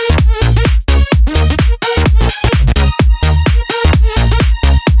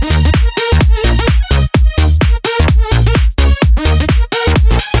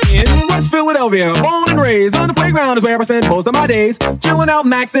 Philadelphia, born and raised on the playground is where I spent most of my days. Chilling out,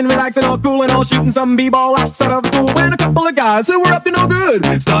 maxing, relaxing, all cool and all shooting some b-ball outside of school. When a couple of guys who were up to no good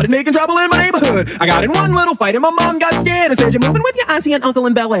started making trouble in my neighborhood. I got in one little fight and my mom got scared and said, "You're moving with your auntie and uncle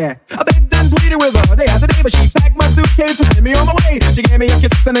in Bel-Air." I begged and pleaded with her day after day, but she packed my suitcase and sent me on my way. She gave me a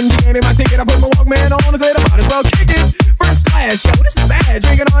kiss and then she gave me my ticket. I put my Walkman on and said I might as well kick it. First class, yo, this is bad.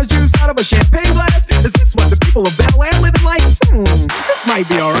 Drinking orange juice out of a champagne glass. Is this what the people of Bel-Air living like? This might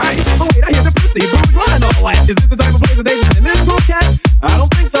be alright. But wait, I hear the pussy, bourgeois and all that. Is this the type of place that they just send this cool cat? I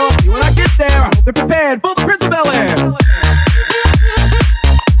don't think so. I'll see when I get there. I hope they're prepared for the Prince of Bel-Air.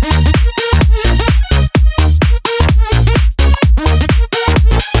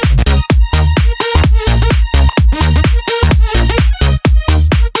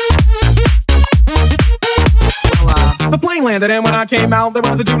 The plane landed and when I came out, there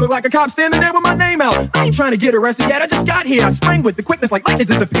was a dude look like a cop standing there with my name out. I ain't trying to get arrested yet, I just got here. I sprang with the quickness like lightning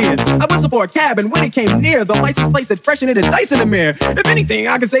disappeared. I whistled for a cab and when it came near, the license plate said fresh and it had dice in the mirror. If anything,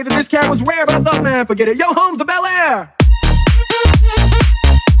 I could say that this cab was rare, but I thought, man, forget it. Yo, home's the Bel-Air.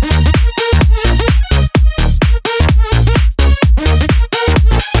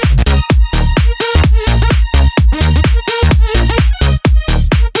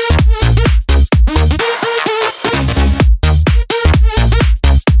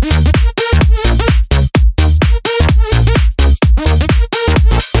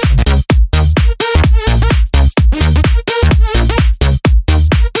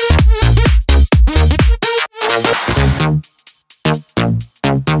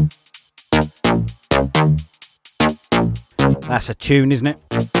 That's a tune, isn't it?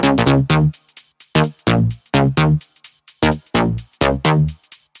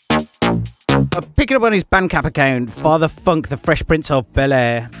 Picking up on his Bandcamp account, Father Funk, the Fresh Prince of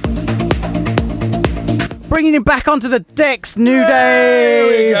Bel-Air. Bringing him back onto the decks, New Day!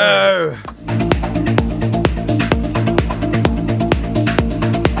 Here we go!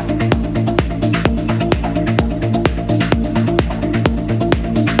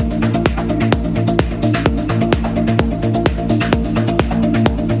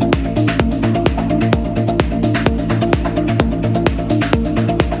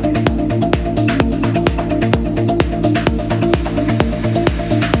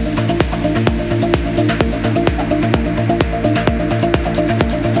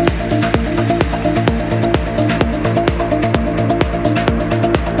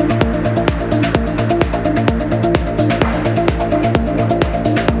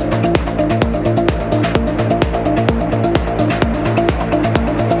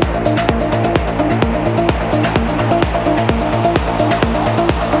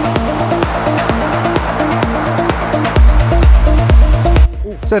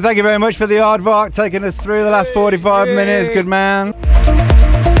 So thank you very much for the Aardvark taking us through the last 45 minutes. Good man.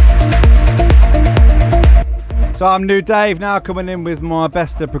 So I'm New Dave now, coming in with my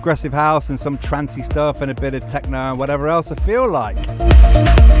best of progressive house and some trancey stuff and a bit of techno and whatever else I feel like.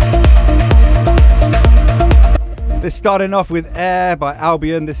 This starting off with Air by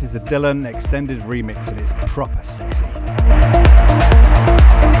Albion. This is a Dylan extended remix and it's proper sexy.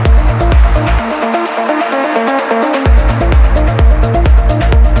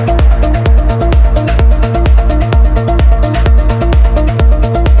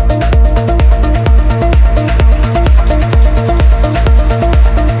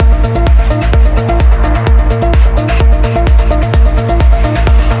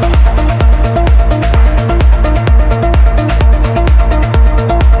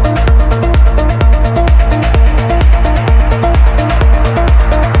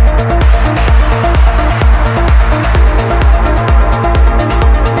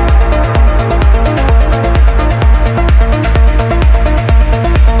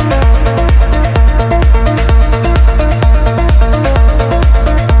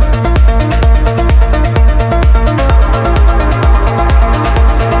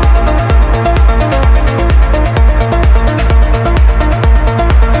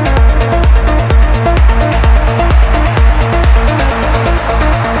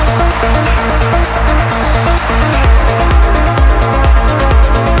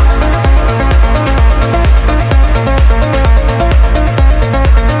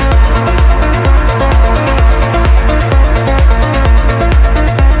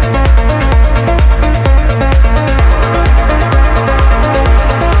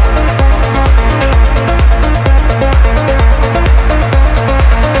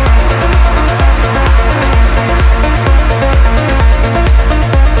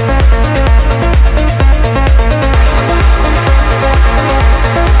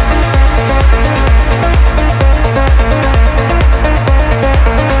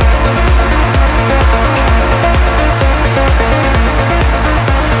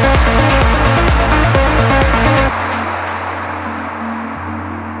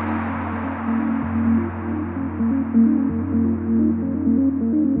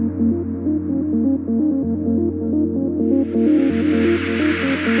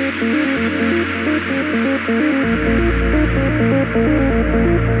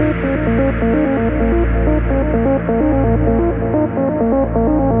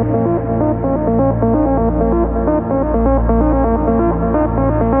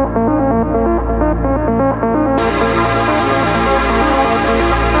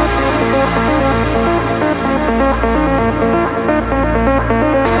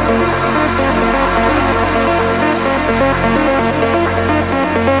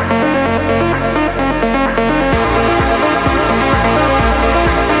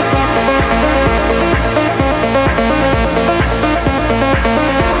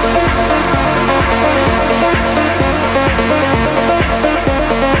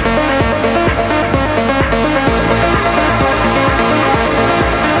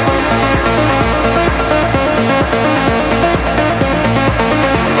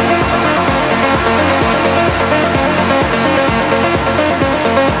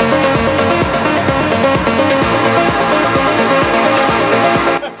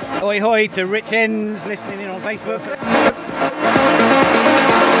 hoi to Rich Ends listening in on Facebook.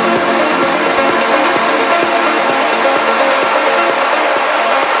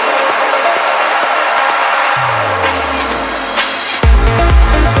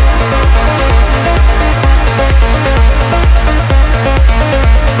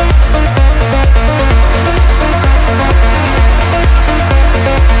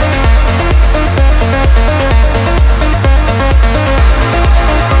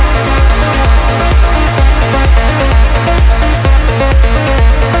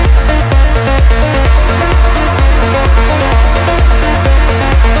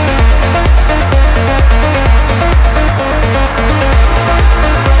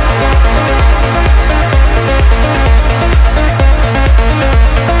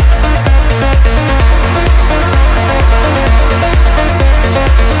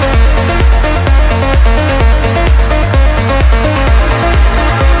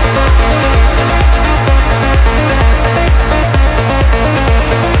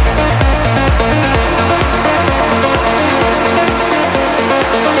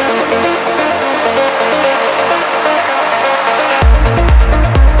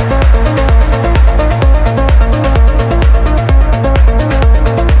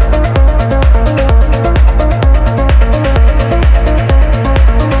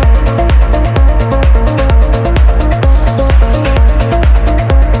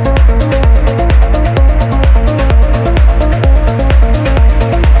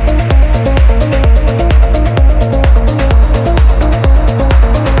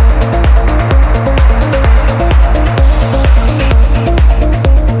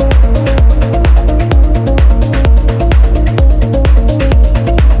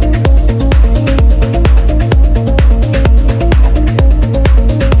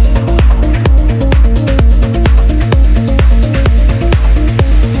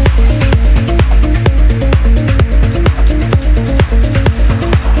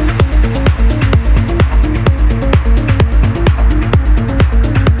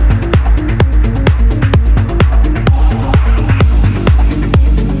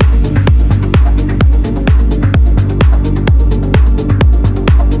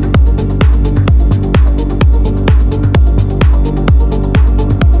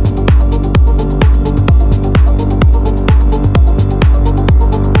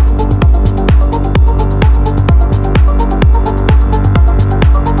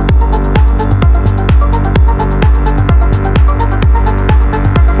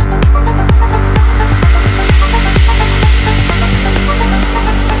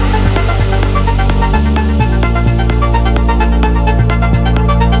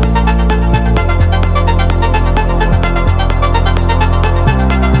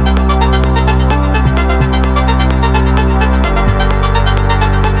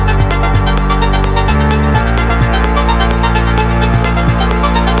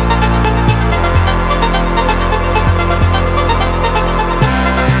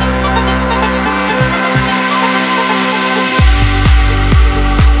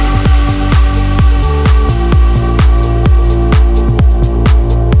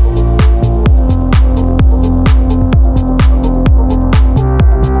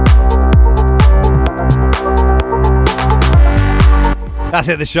 That's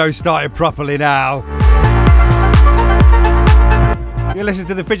it, the show started properly now. You're listening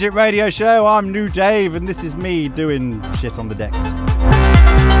to the Fidget Radio Show. I'm New Dave, and this is me doing shit on the decks.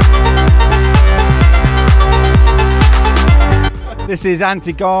 This is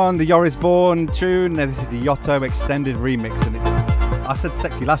Antigone, the Joris Vaughan tune. Now, this is the Yotto extended remix, and it's, I said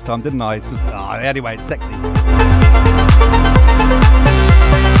sexy last time, didn't I? It's just, anyway, it's sexy.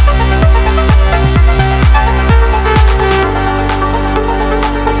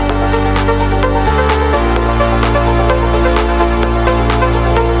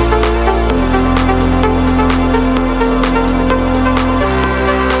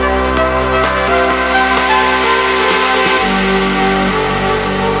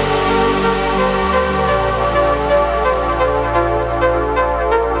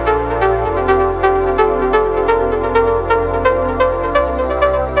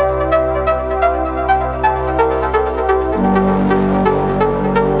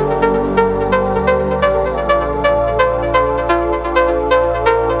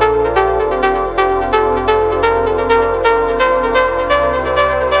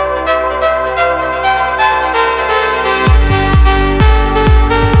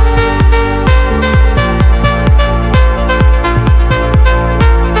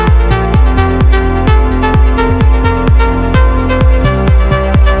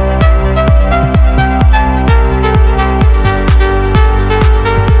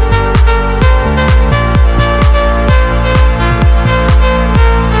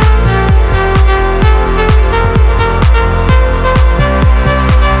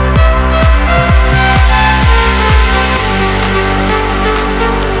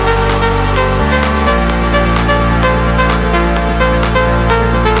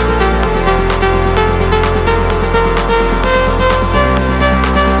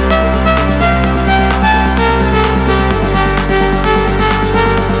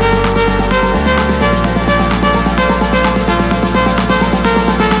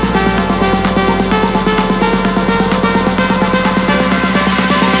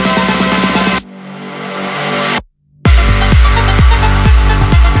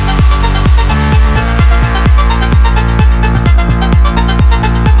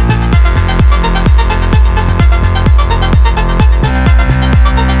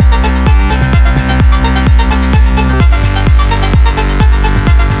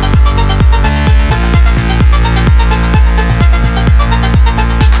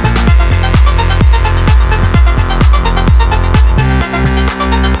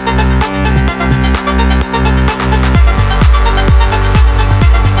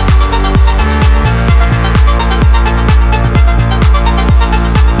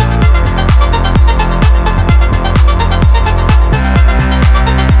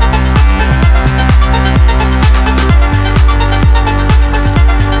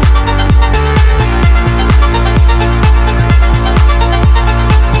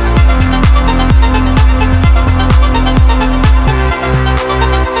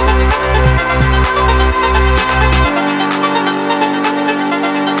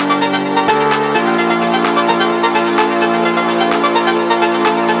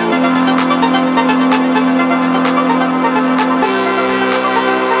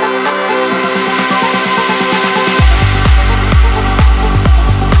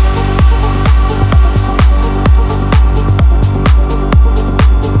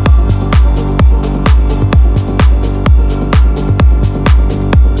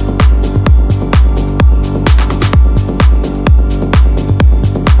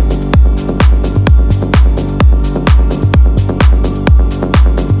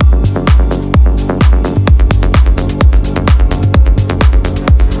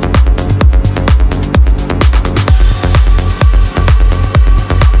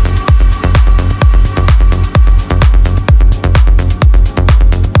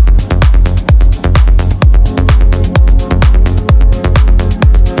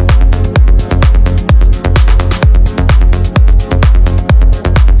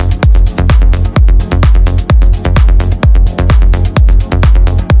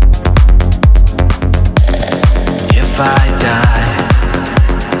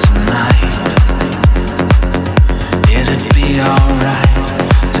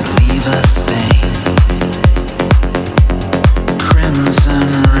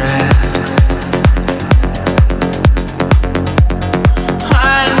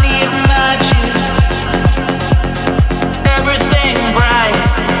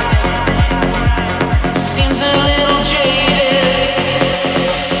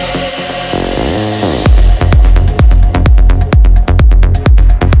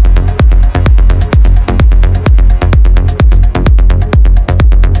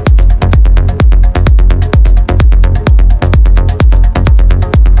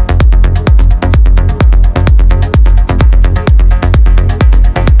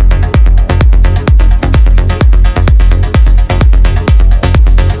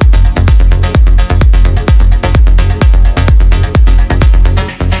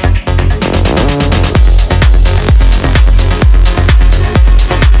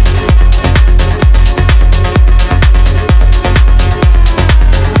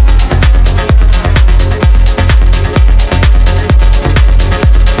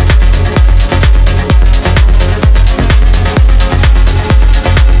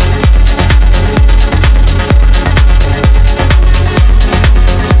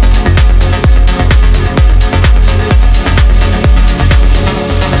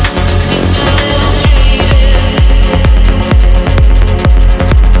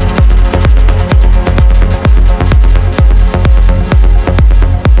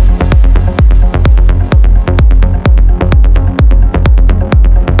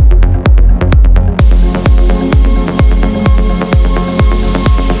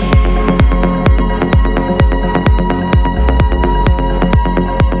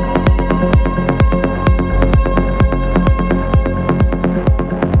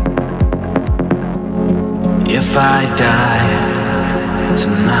 If I die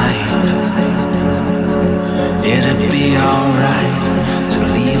tonight, it'd be alright to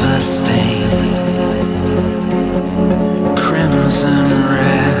leave a stain, crimson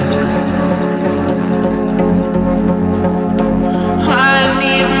red. I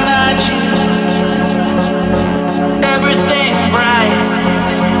need magic, everything bright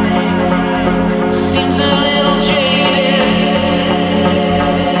seems a little jaded.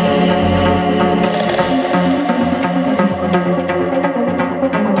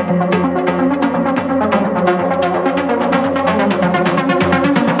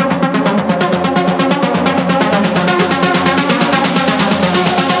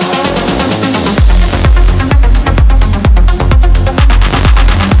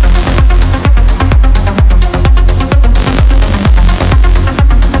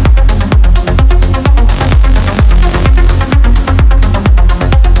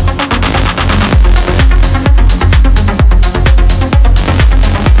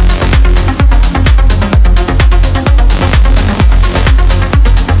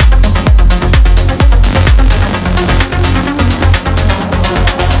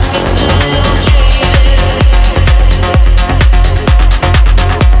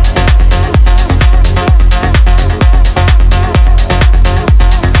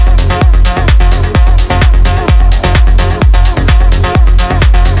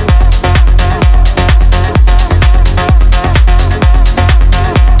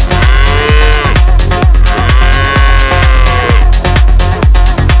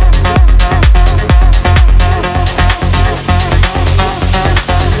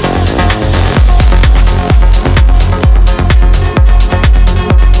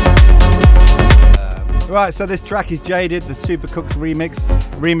 Right, so this track is Jaded, the Super Cooks remix,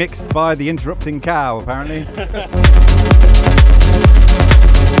 remixed by the Interrupting Cow, apparently.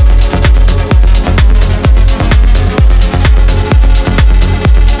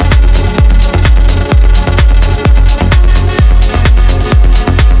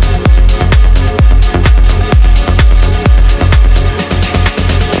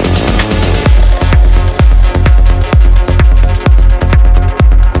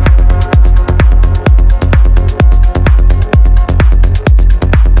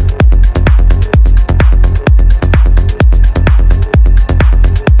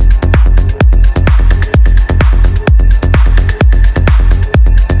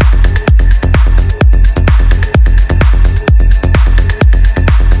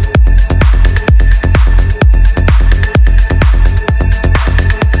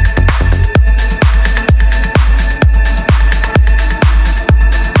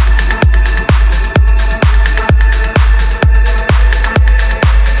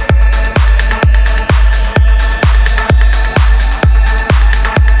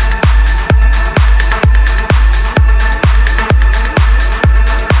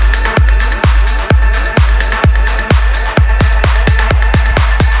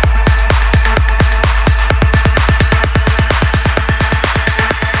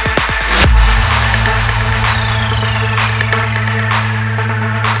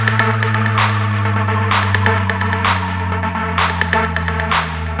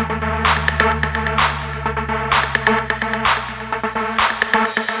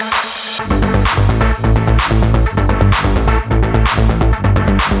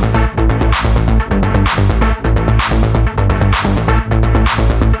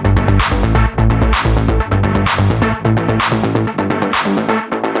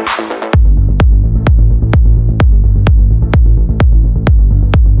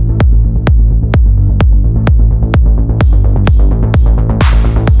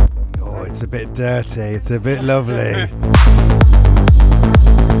 Dirty, it's a bit lovely.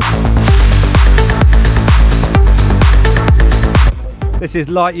 This is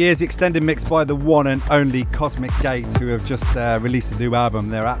Light Years extended mix by the one and only Cosmic Gate, who have just released a new album.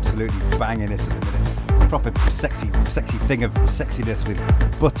 They're absolutely banging it at the minute. Proper sexy thing of sexiness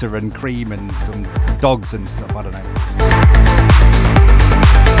with butter and cream and some dogs and stuff. I don't know.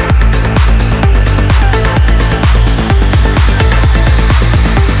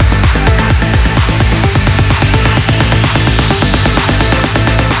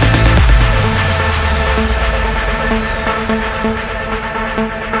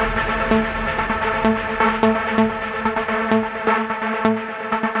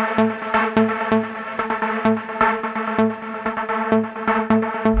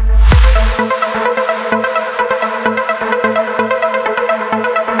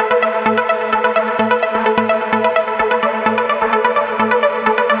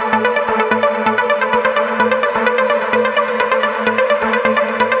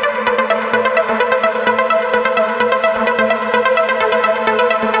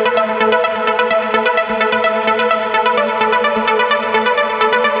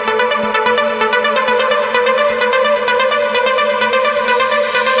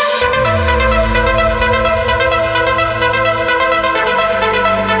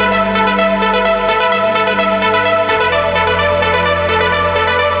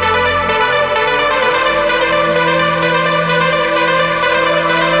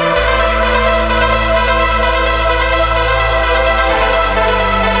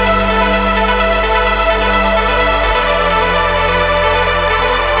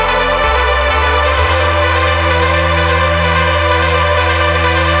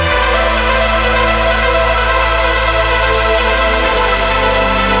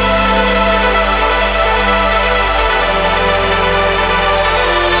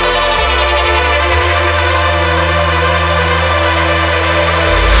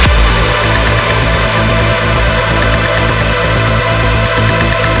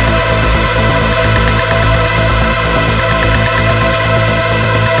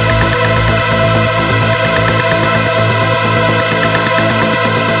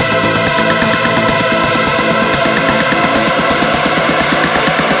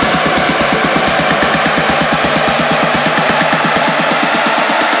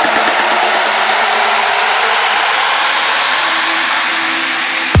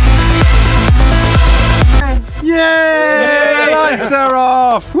 Yay! The lights are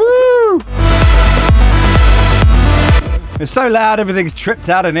off. Woo! It's so loud, everything's tripped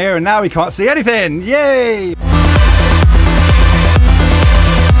out in here, and now we can't see anything. Yay!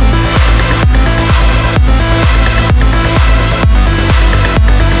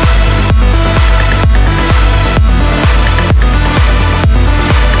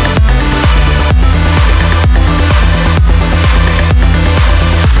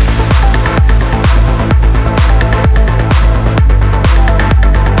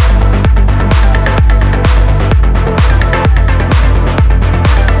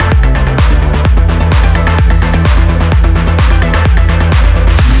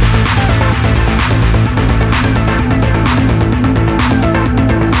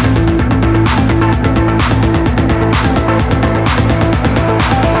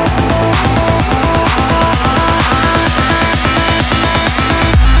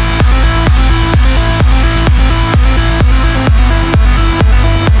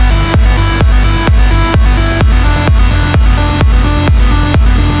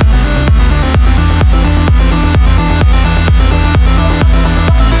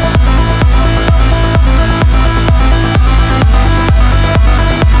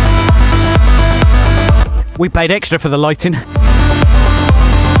 We paid extra for the lighting.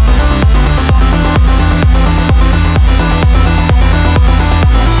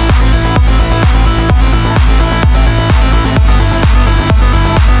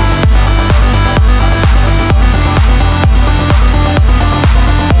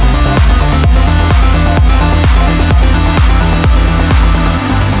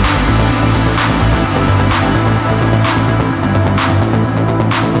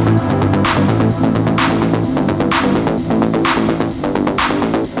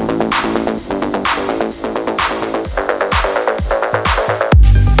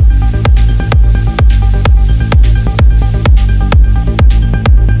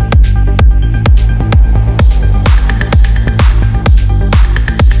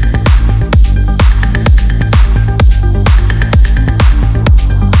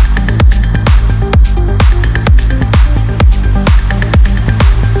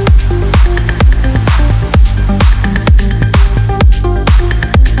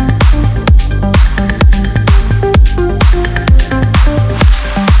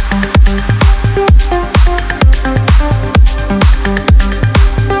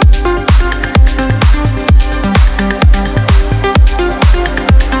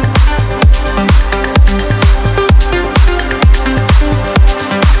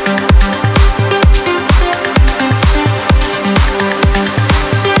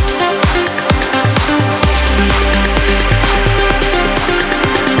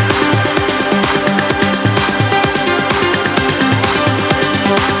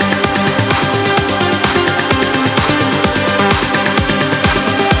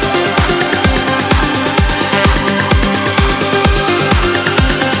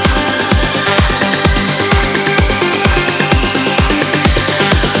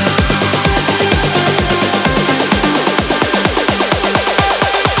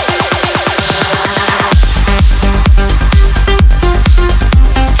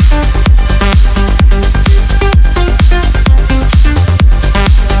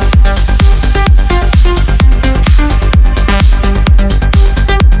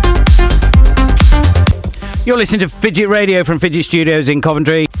 You're listening to Fidget Radio from Fidget Studios in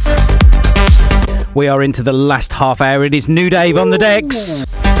Coventry. We are into the last half hour. It is New Dave on the decks.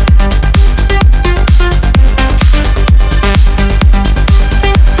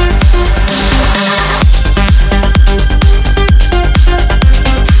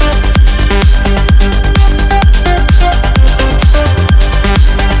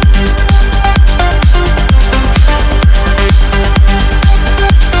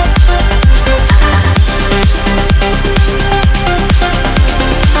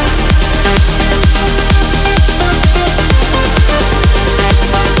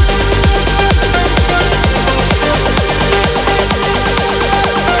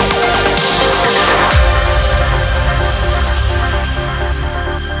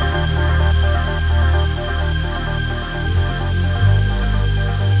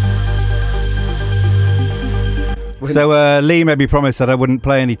 So Lee made me promise that I wouldn't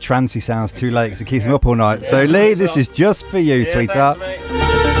play any trancey sounds too late because it keeps him up all night. So Lee, this is just for you, sweetheart.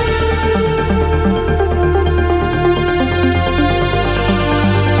 Thanks,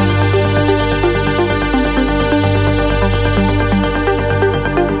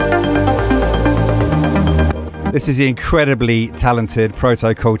 This is the incredibly talented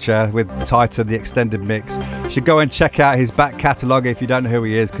Proto Culture with Titan, the extended mix. should go and check out his back catalogue if you don't know who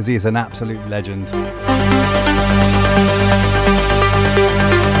he is, because he is an absolute legend.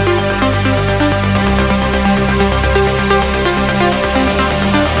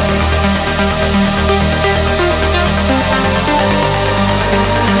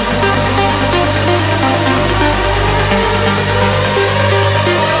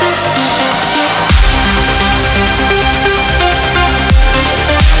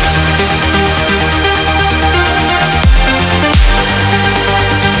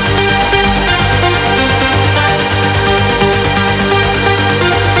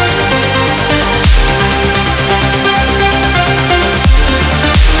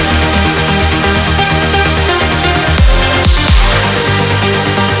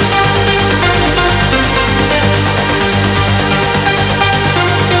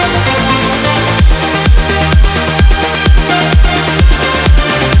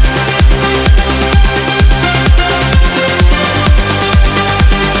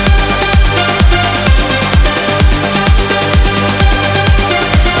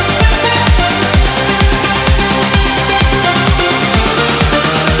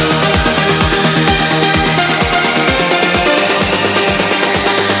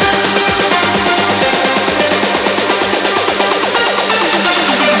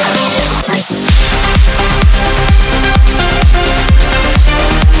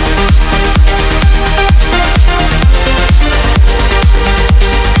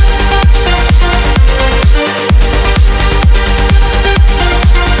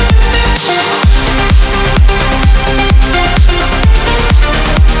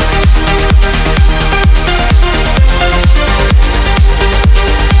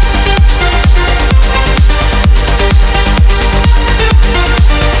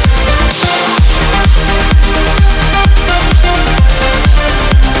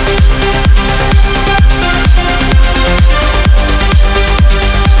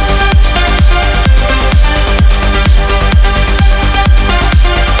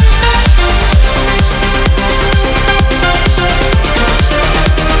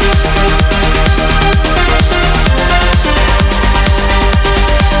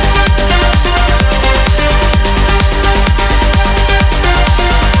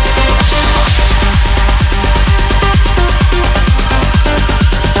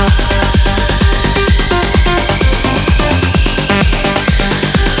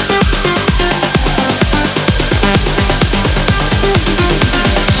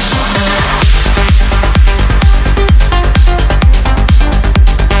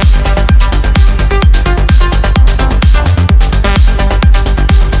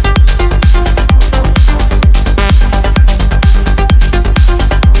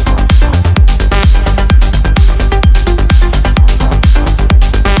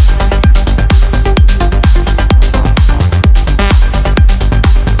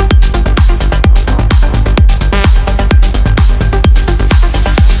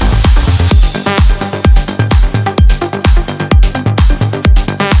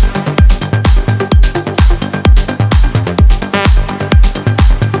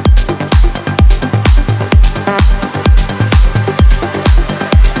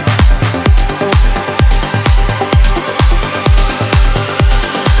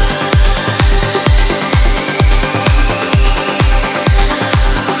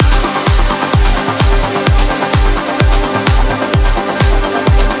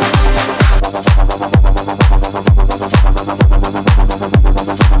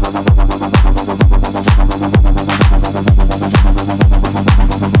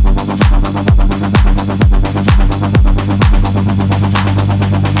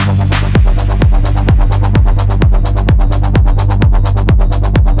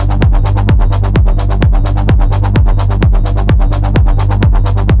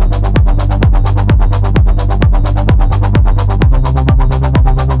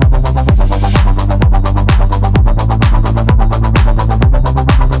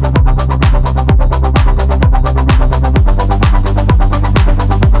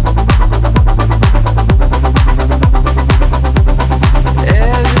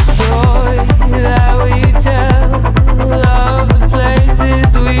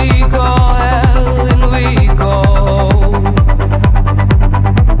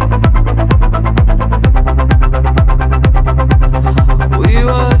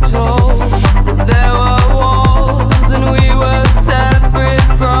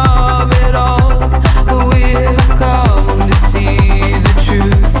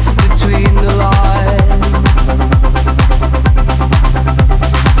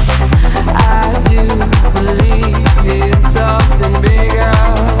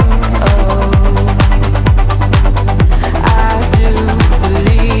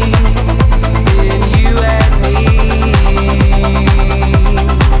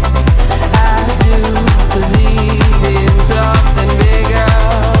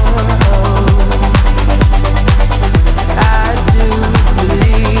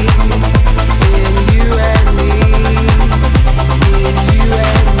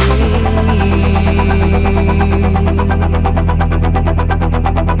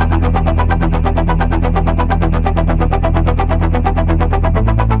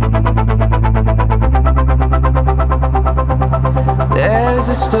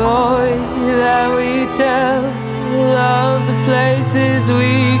 story that we tell of the places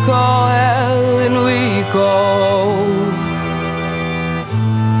we call hell and we call home.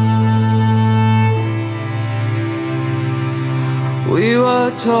 We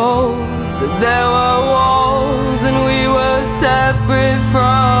were told that there were walls and we were separate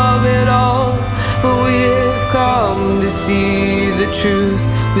from it all, but we have come to see the truth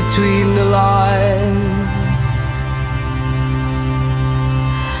between the lines.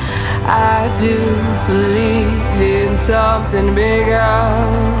 I do believe in something bigger.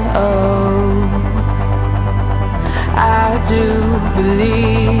 Oh, I do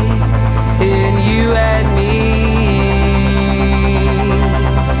believe in you and me.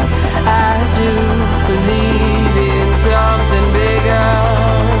 I do believe in something bigger.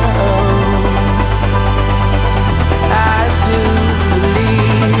 Oh, I do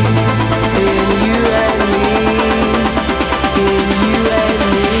believe in you and me. In you and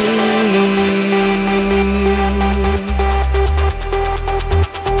me.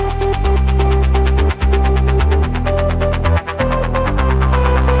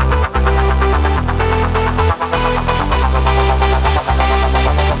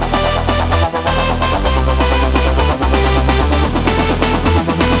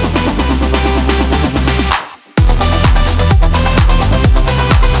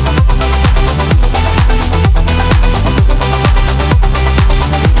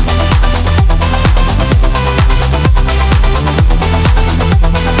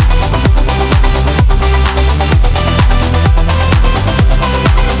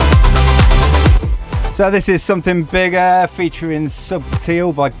 So this is Something Bigger featuring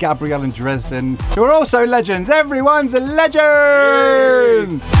Subtil by Gabrielle and Dresden, who are also legends. Everyone's a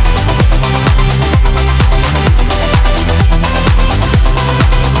legend!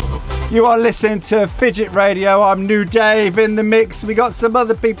 You are listening to Fidget Radio. I'm New Dave in the mix. We got some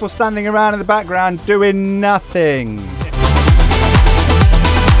other people standing around in the background doing nothing.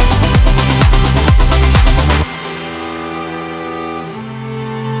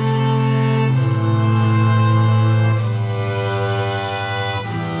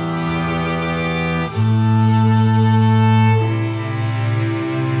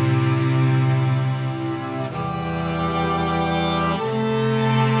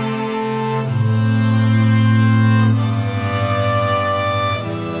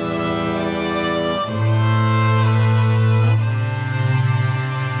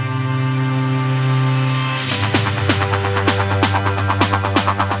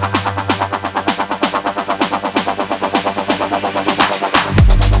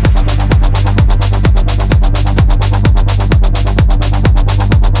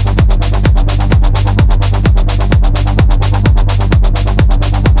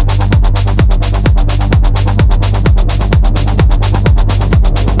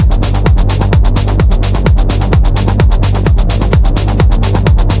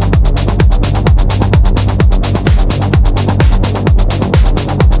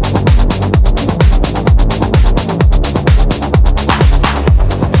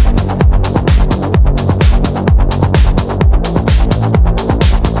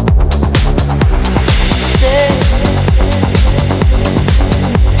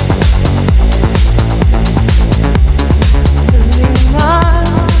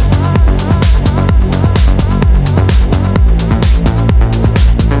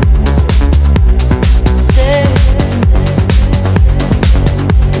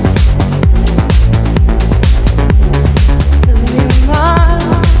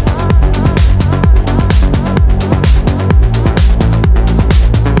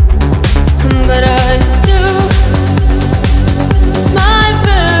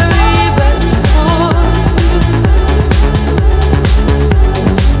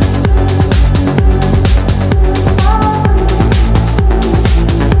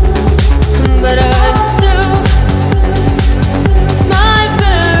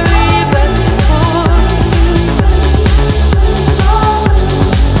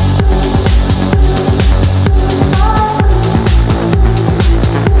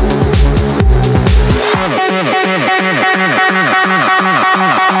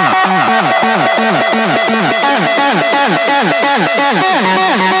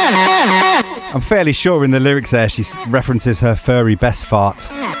 I'm fairly sure in the lyrics there she references her furry best fart.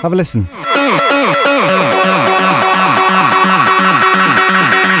 Have a listen.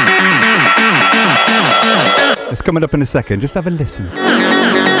 It's coming up in a second. Just have a listen.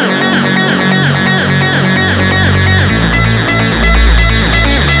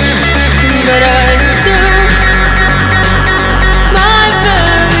 But I do my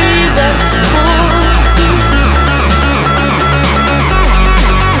very best for you.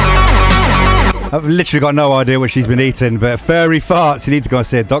 I've literally got no idea what she's been eating, but furry farts, you need to go and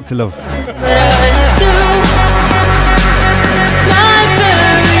see a doctor, love.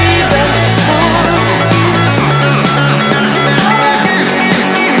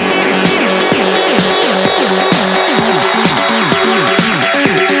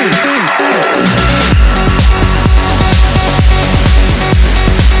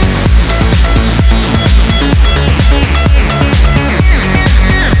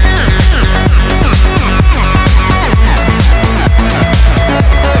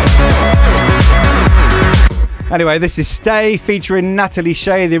 Anyway, this is Stay featuring Natalie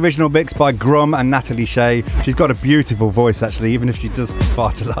Shea, the original mix by Grum and Natalie Shea. She's got a beautiful voice, actually, even if she does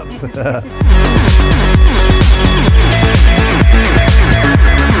fart a lot.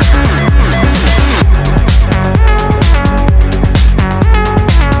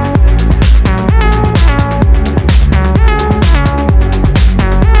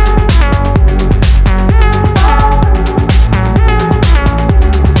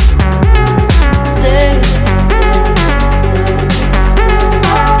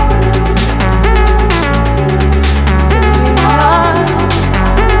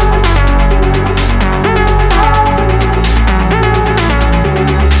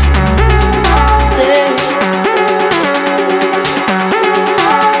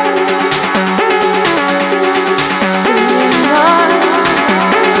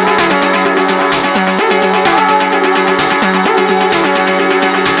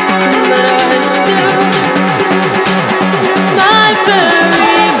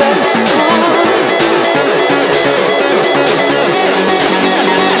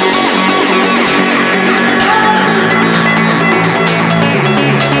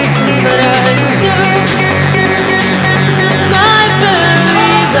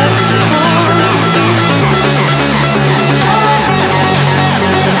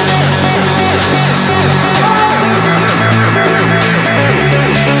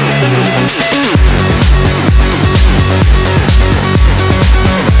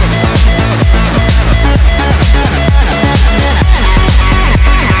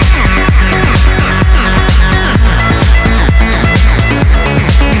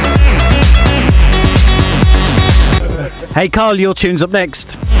 Hey Carl, your tune's up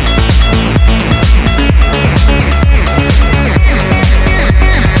next.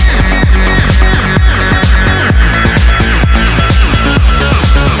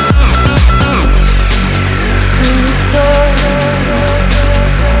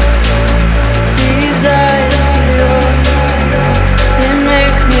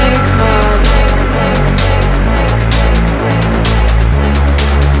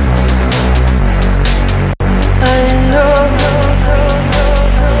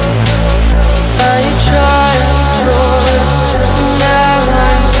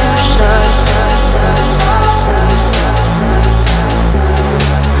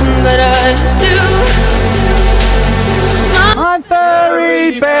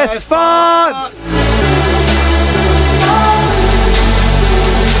 best fart.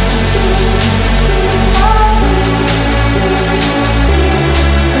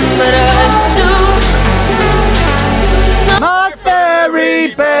 But I do my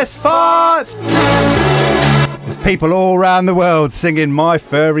very best fart. There's people all around the world singing my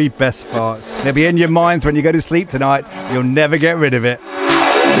furry best farts. They'll be in your minds when you go to sleep tonight. You'll never get rid of it.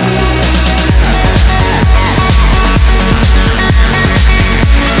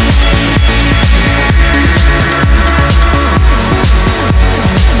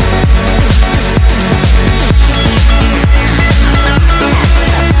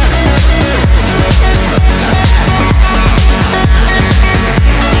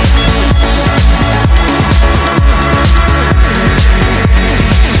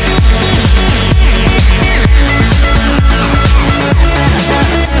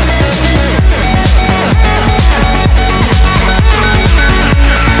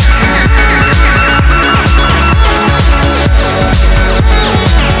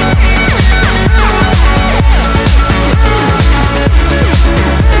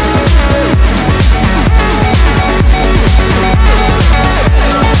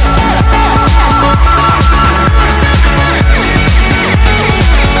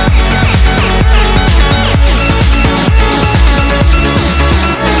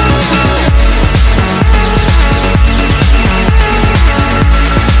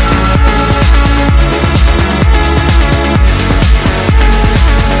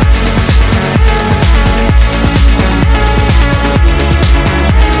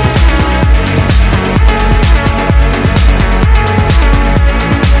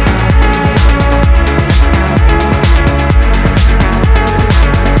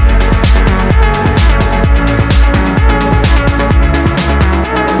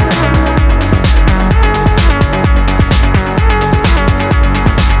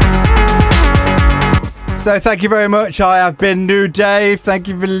 So thank you very much. I have been New Dave. Thank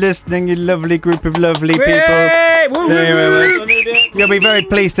you for listening, you lovely group of lovely people. Thank you very much. You'll be very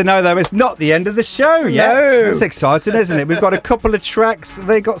pleased to know, though, it's not the end of the show yet. No. It's exciting, isn't it? We've got a couple of tracks. Have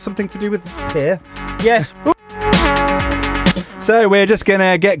they got something to do with here? Yes. So we're just going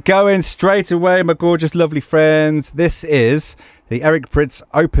to get going straight away, my gorgeous, lovely friends. This is the Eric Prydz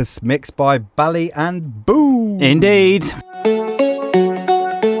Opus mix by Bally and Boom. Indeed.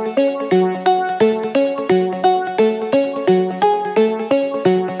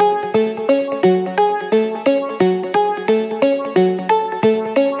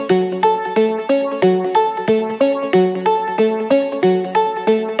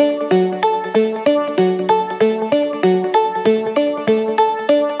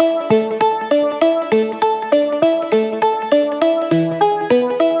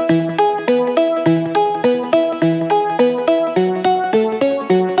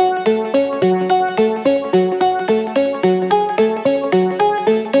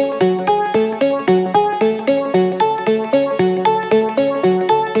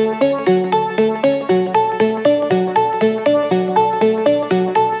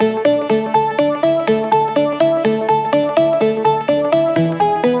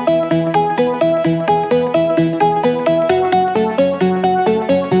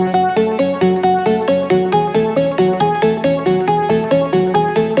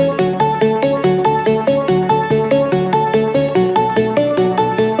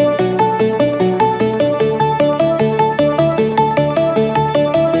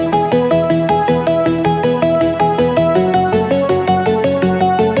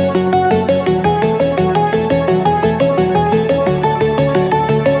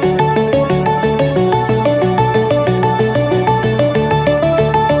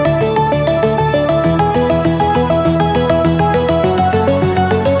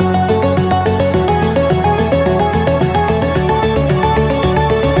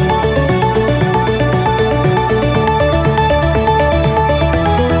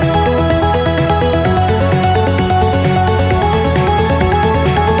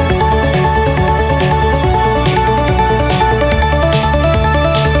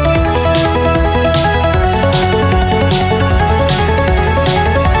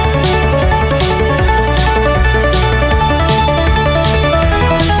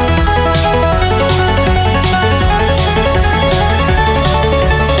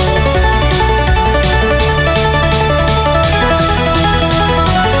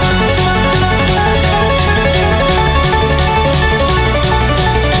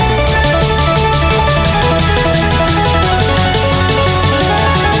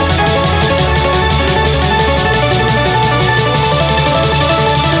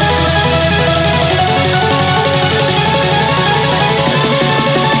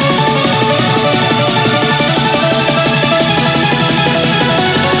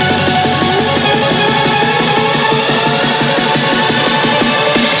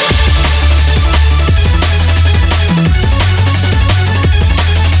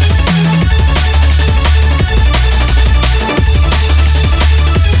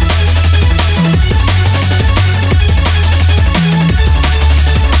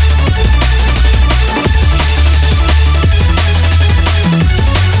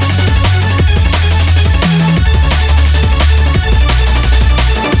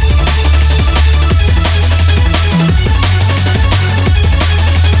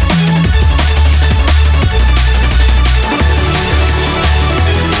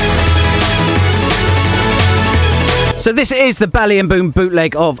 So this is the Bally and Boom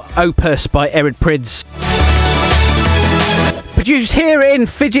bootleg of Opus by Eric Prydz. Produced here in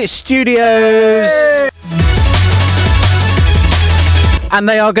Fidget Studios. And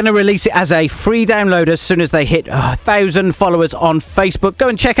they are going to release it as a free download as soon as they hit 1,000 followers on Facebook. Go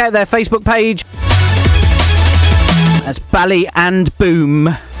and check out their Facebook page. That's Bally and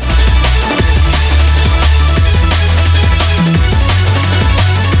Boom.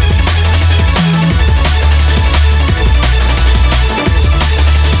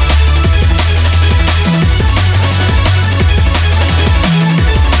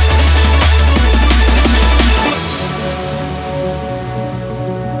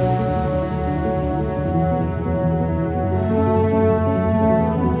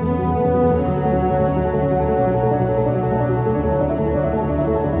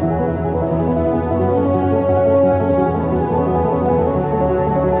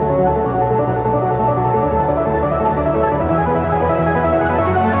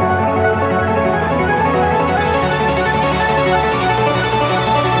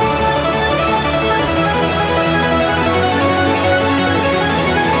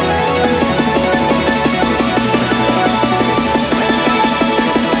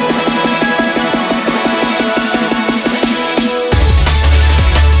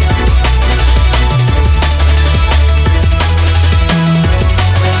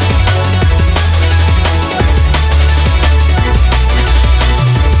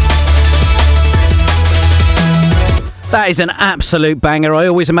 That is an absolute banger. I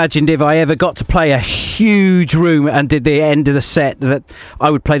always imagined if I ever got to play a huge room and did the end of the set that I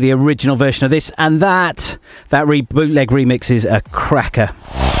would play the original version of this, and that bootleg remix is a cracker.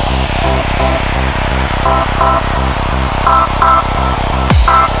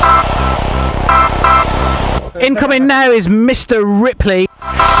 Incoming now is Mr. Ripley.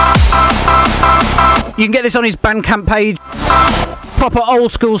 You can get this on his Bandcamp page. Proper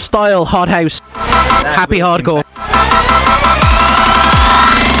old school style hard house. Happy hardcore.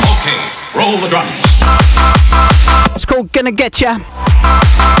 Okay, roll the drums. It's called Gonna Get Ya.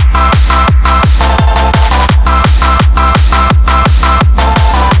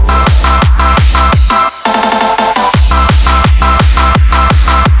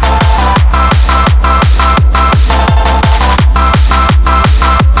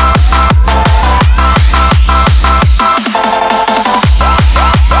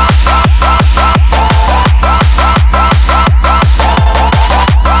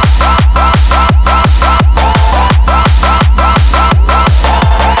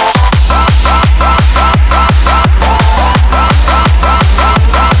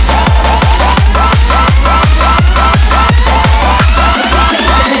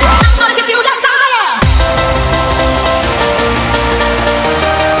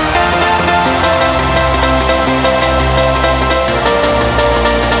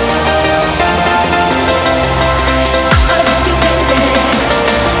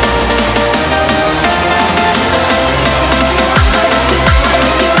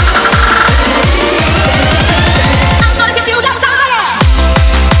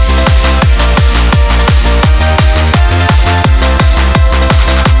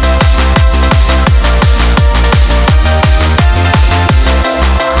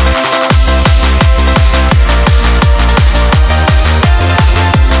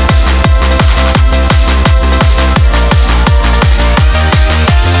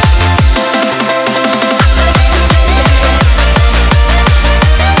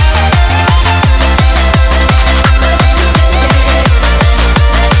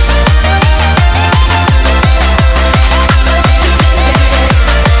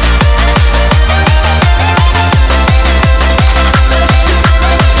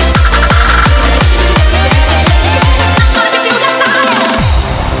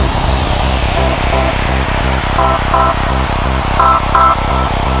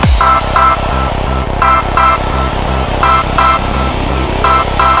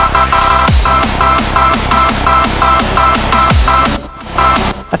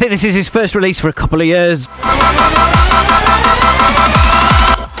 I think this is his first release for a couple of years.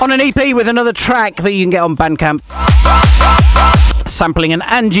 On an EP with another track that you can get on Bandcamp. Sampling an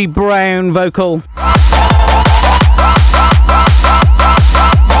Angie Brown vocal.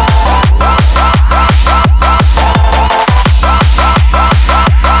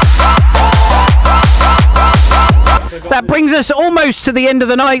 That brings us almost to the end of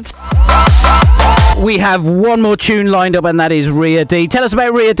the night. We have one more tune lined up, and that is Rhea D. Tell us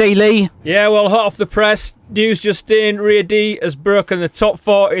about Rhea D, Lee. Yeah, well, hot off the press, news just in, Rhea D has broken the top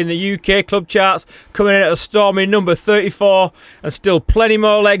 40 in the UK club charts, coming in at a stormy number 34, and still plenty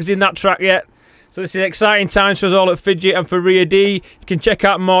more legs in that track yet. So this is exciting times for us all at Fidget and for Rhea D. You can check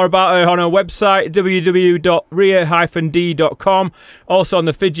out more about her on her website, www.rhea-d.com, also on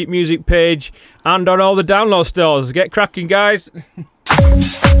the Fidget Music page, and on all the download stores. Get cracking, guys.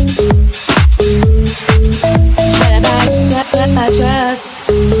 What about my trust?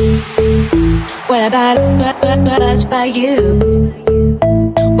 What about you?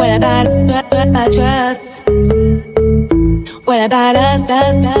 What about my trust? What about us?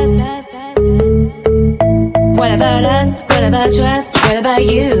 What about us? What about trust? What about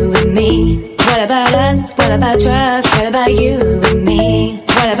you and me? What about us? What about trust? What about you and me?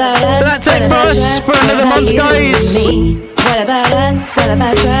 What about us? So that's it for us for another month, guys. What about us? What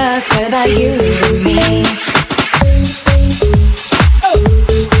about trust? What about you and me?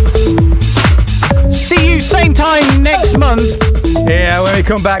 See you same time next month. Yeah, when we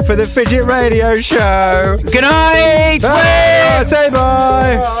come back for the Fidget Radio Show. Good night. Bye. Say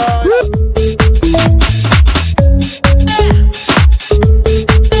bye.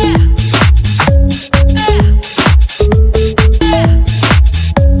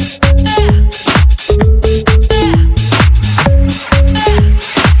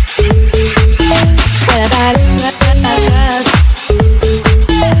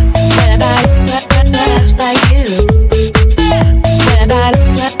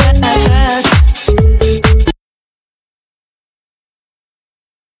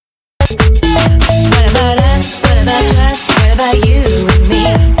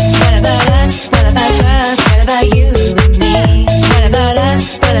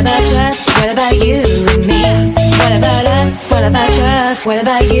 What about trust? What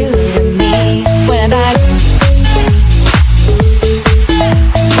about you and me? What about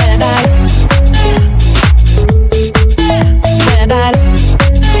What about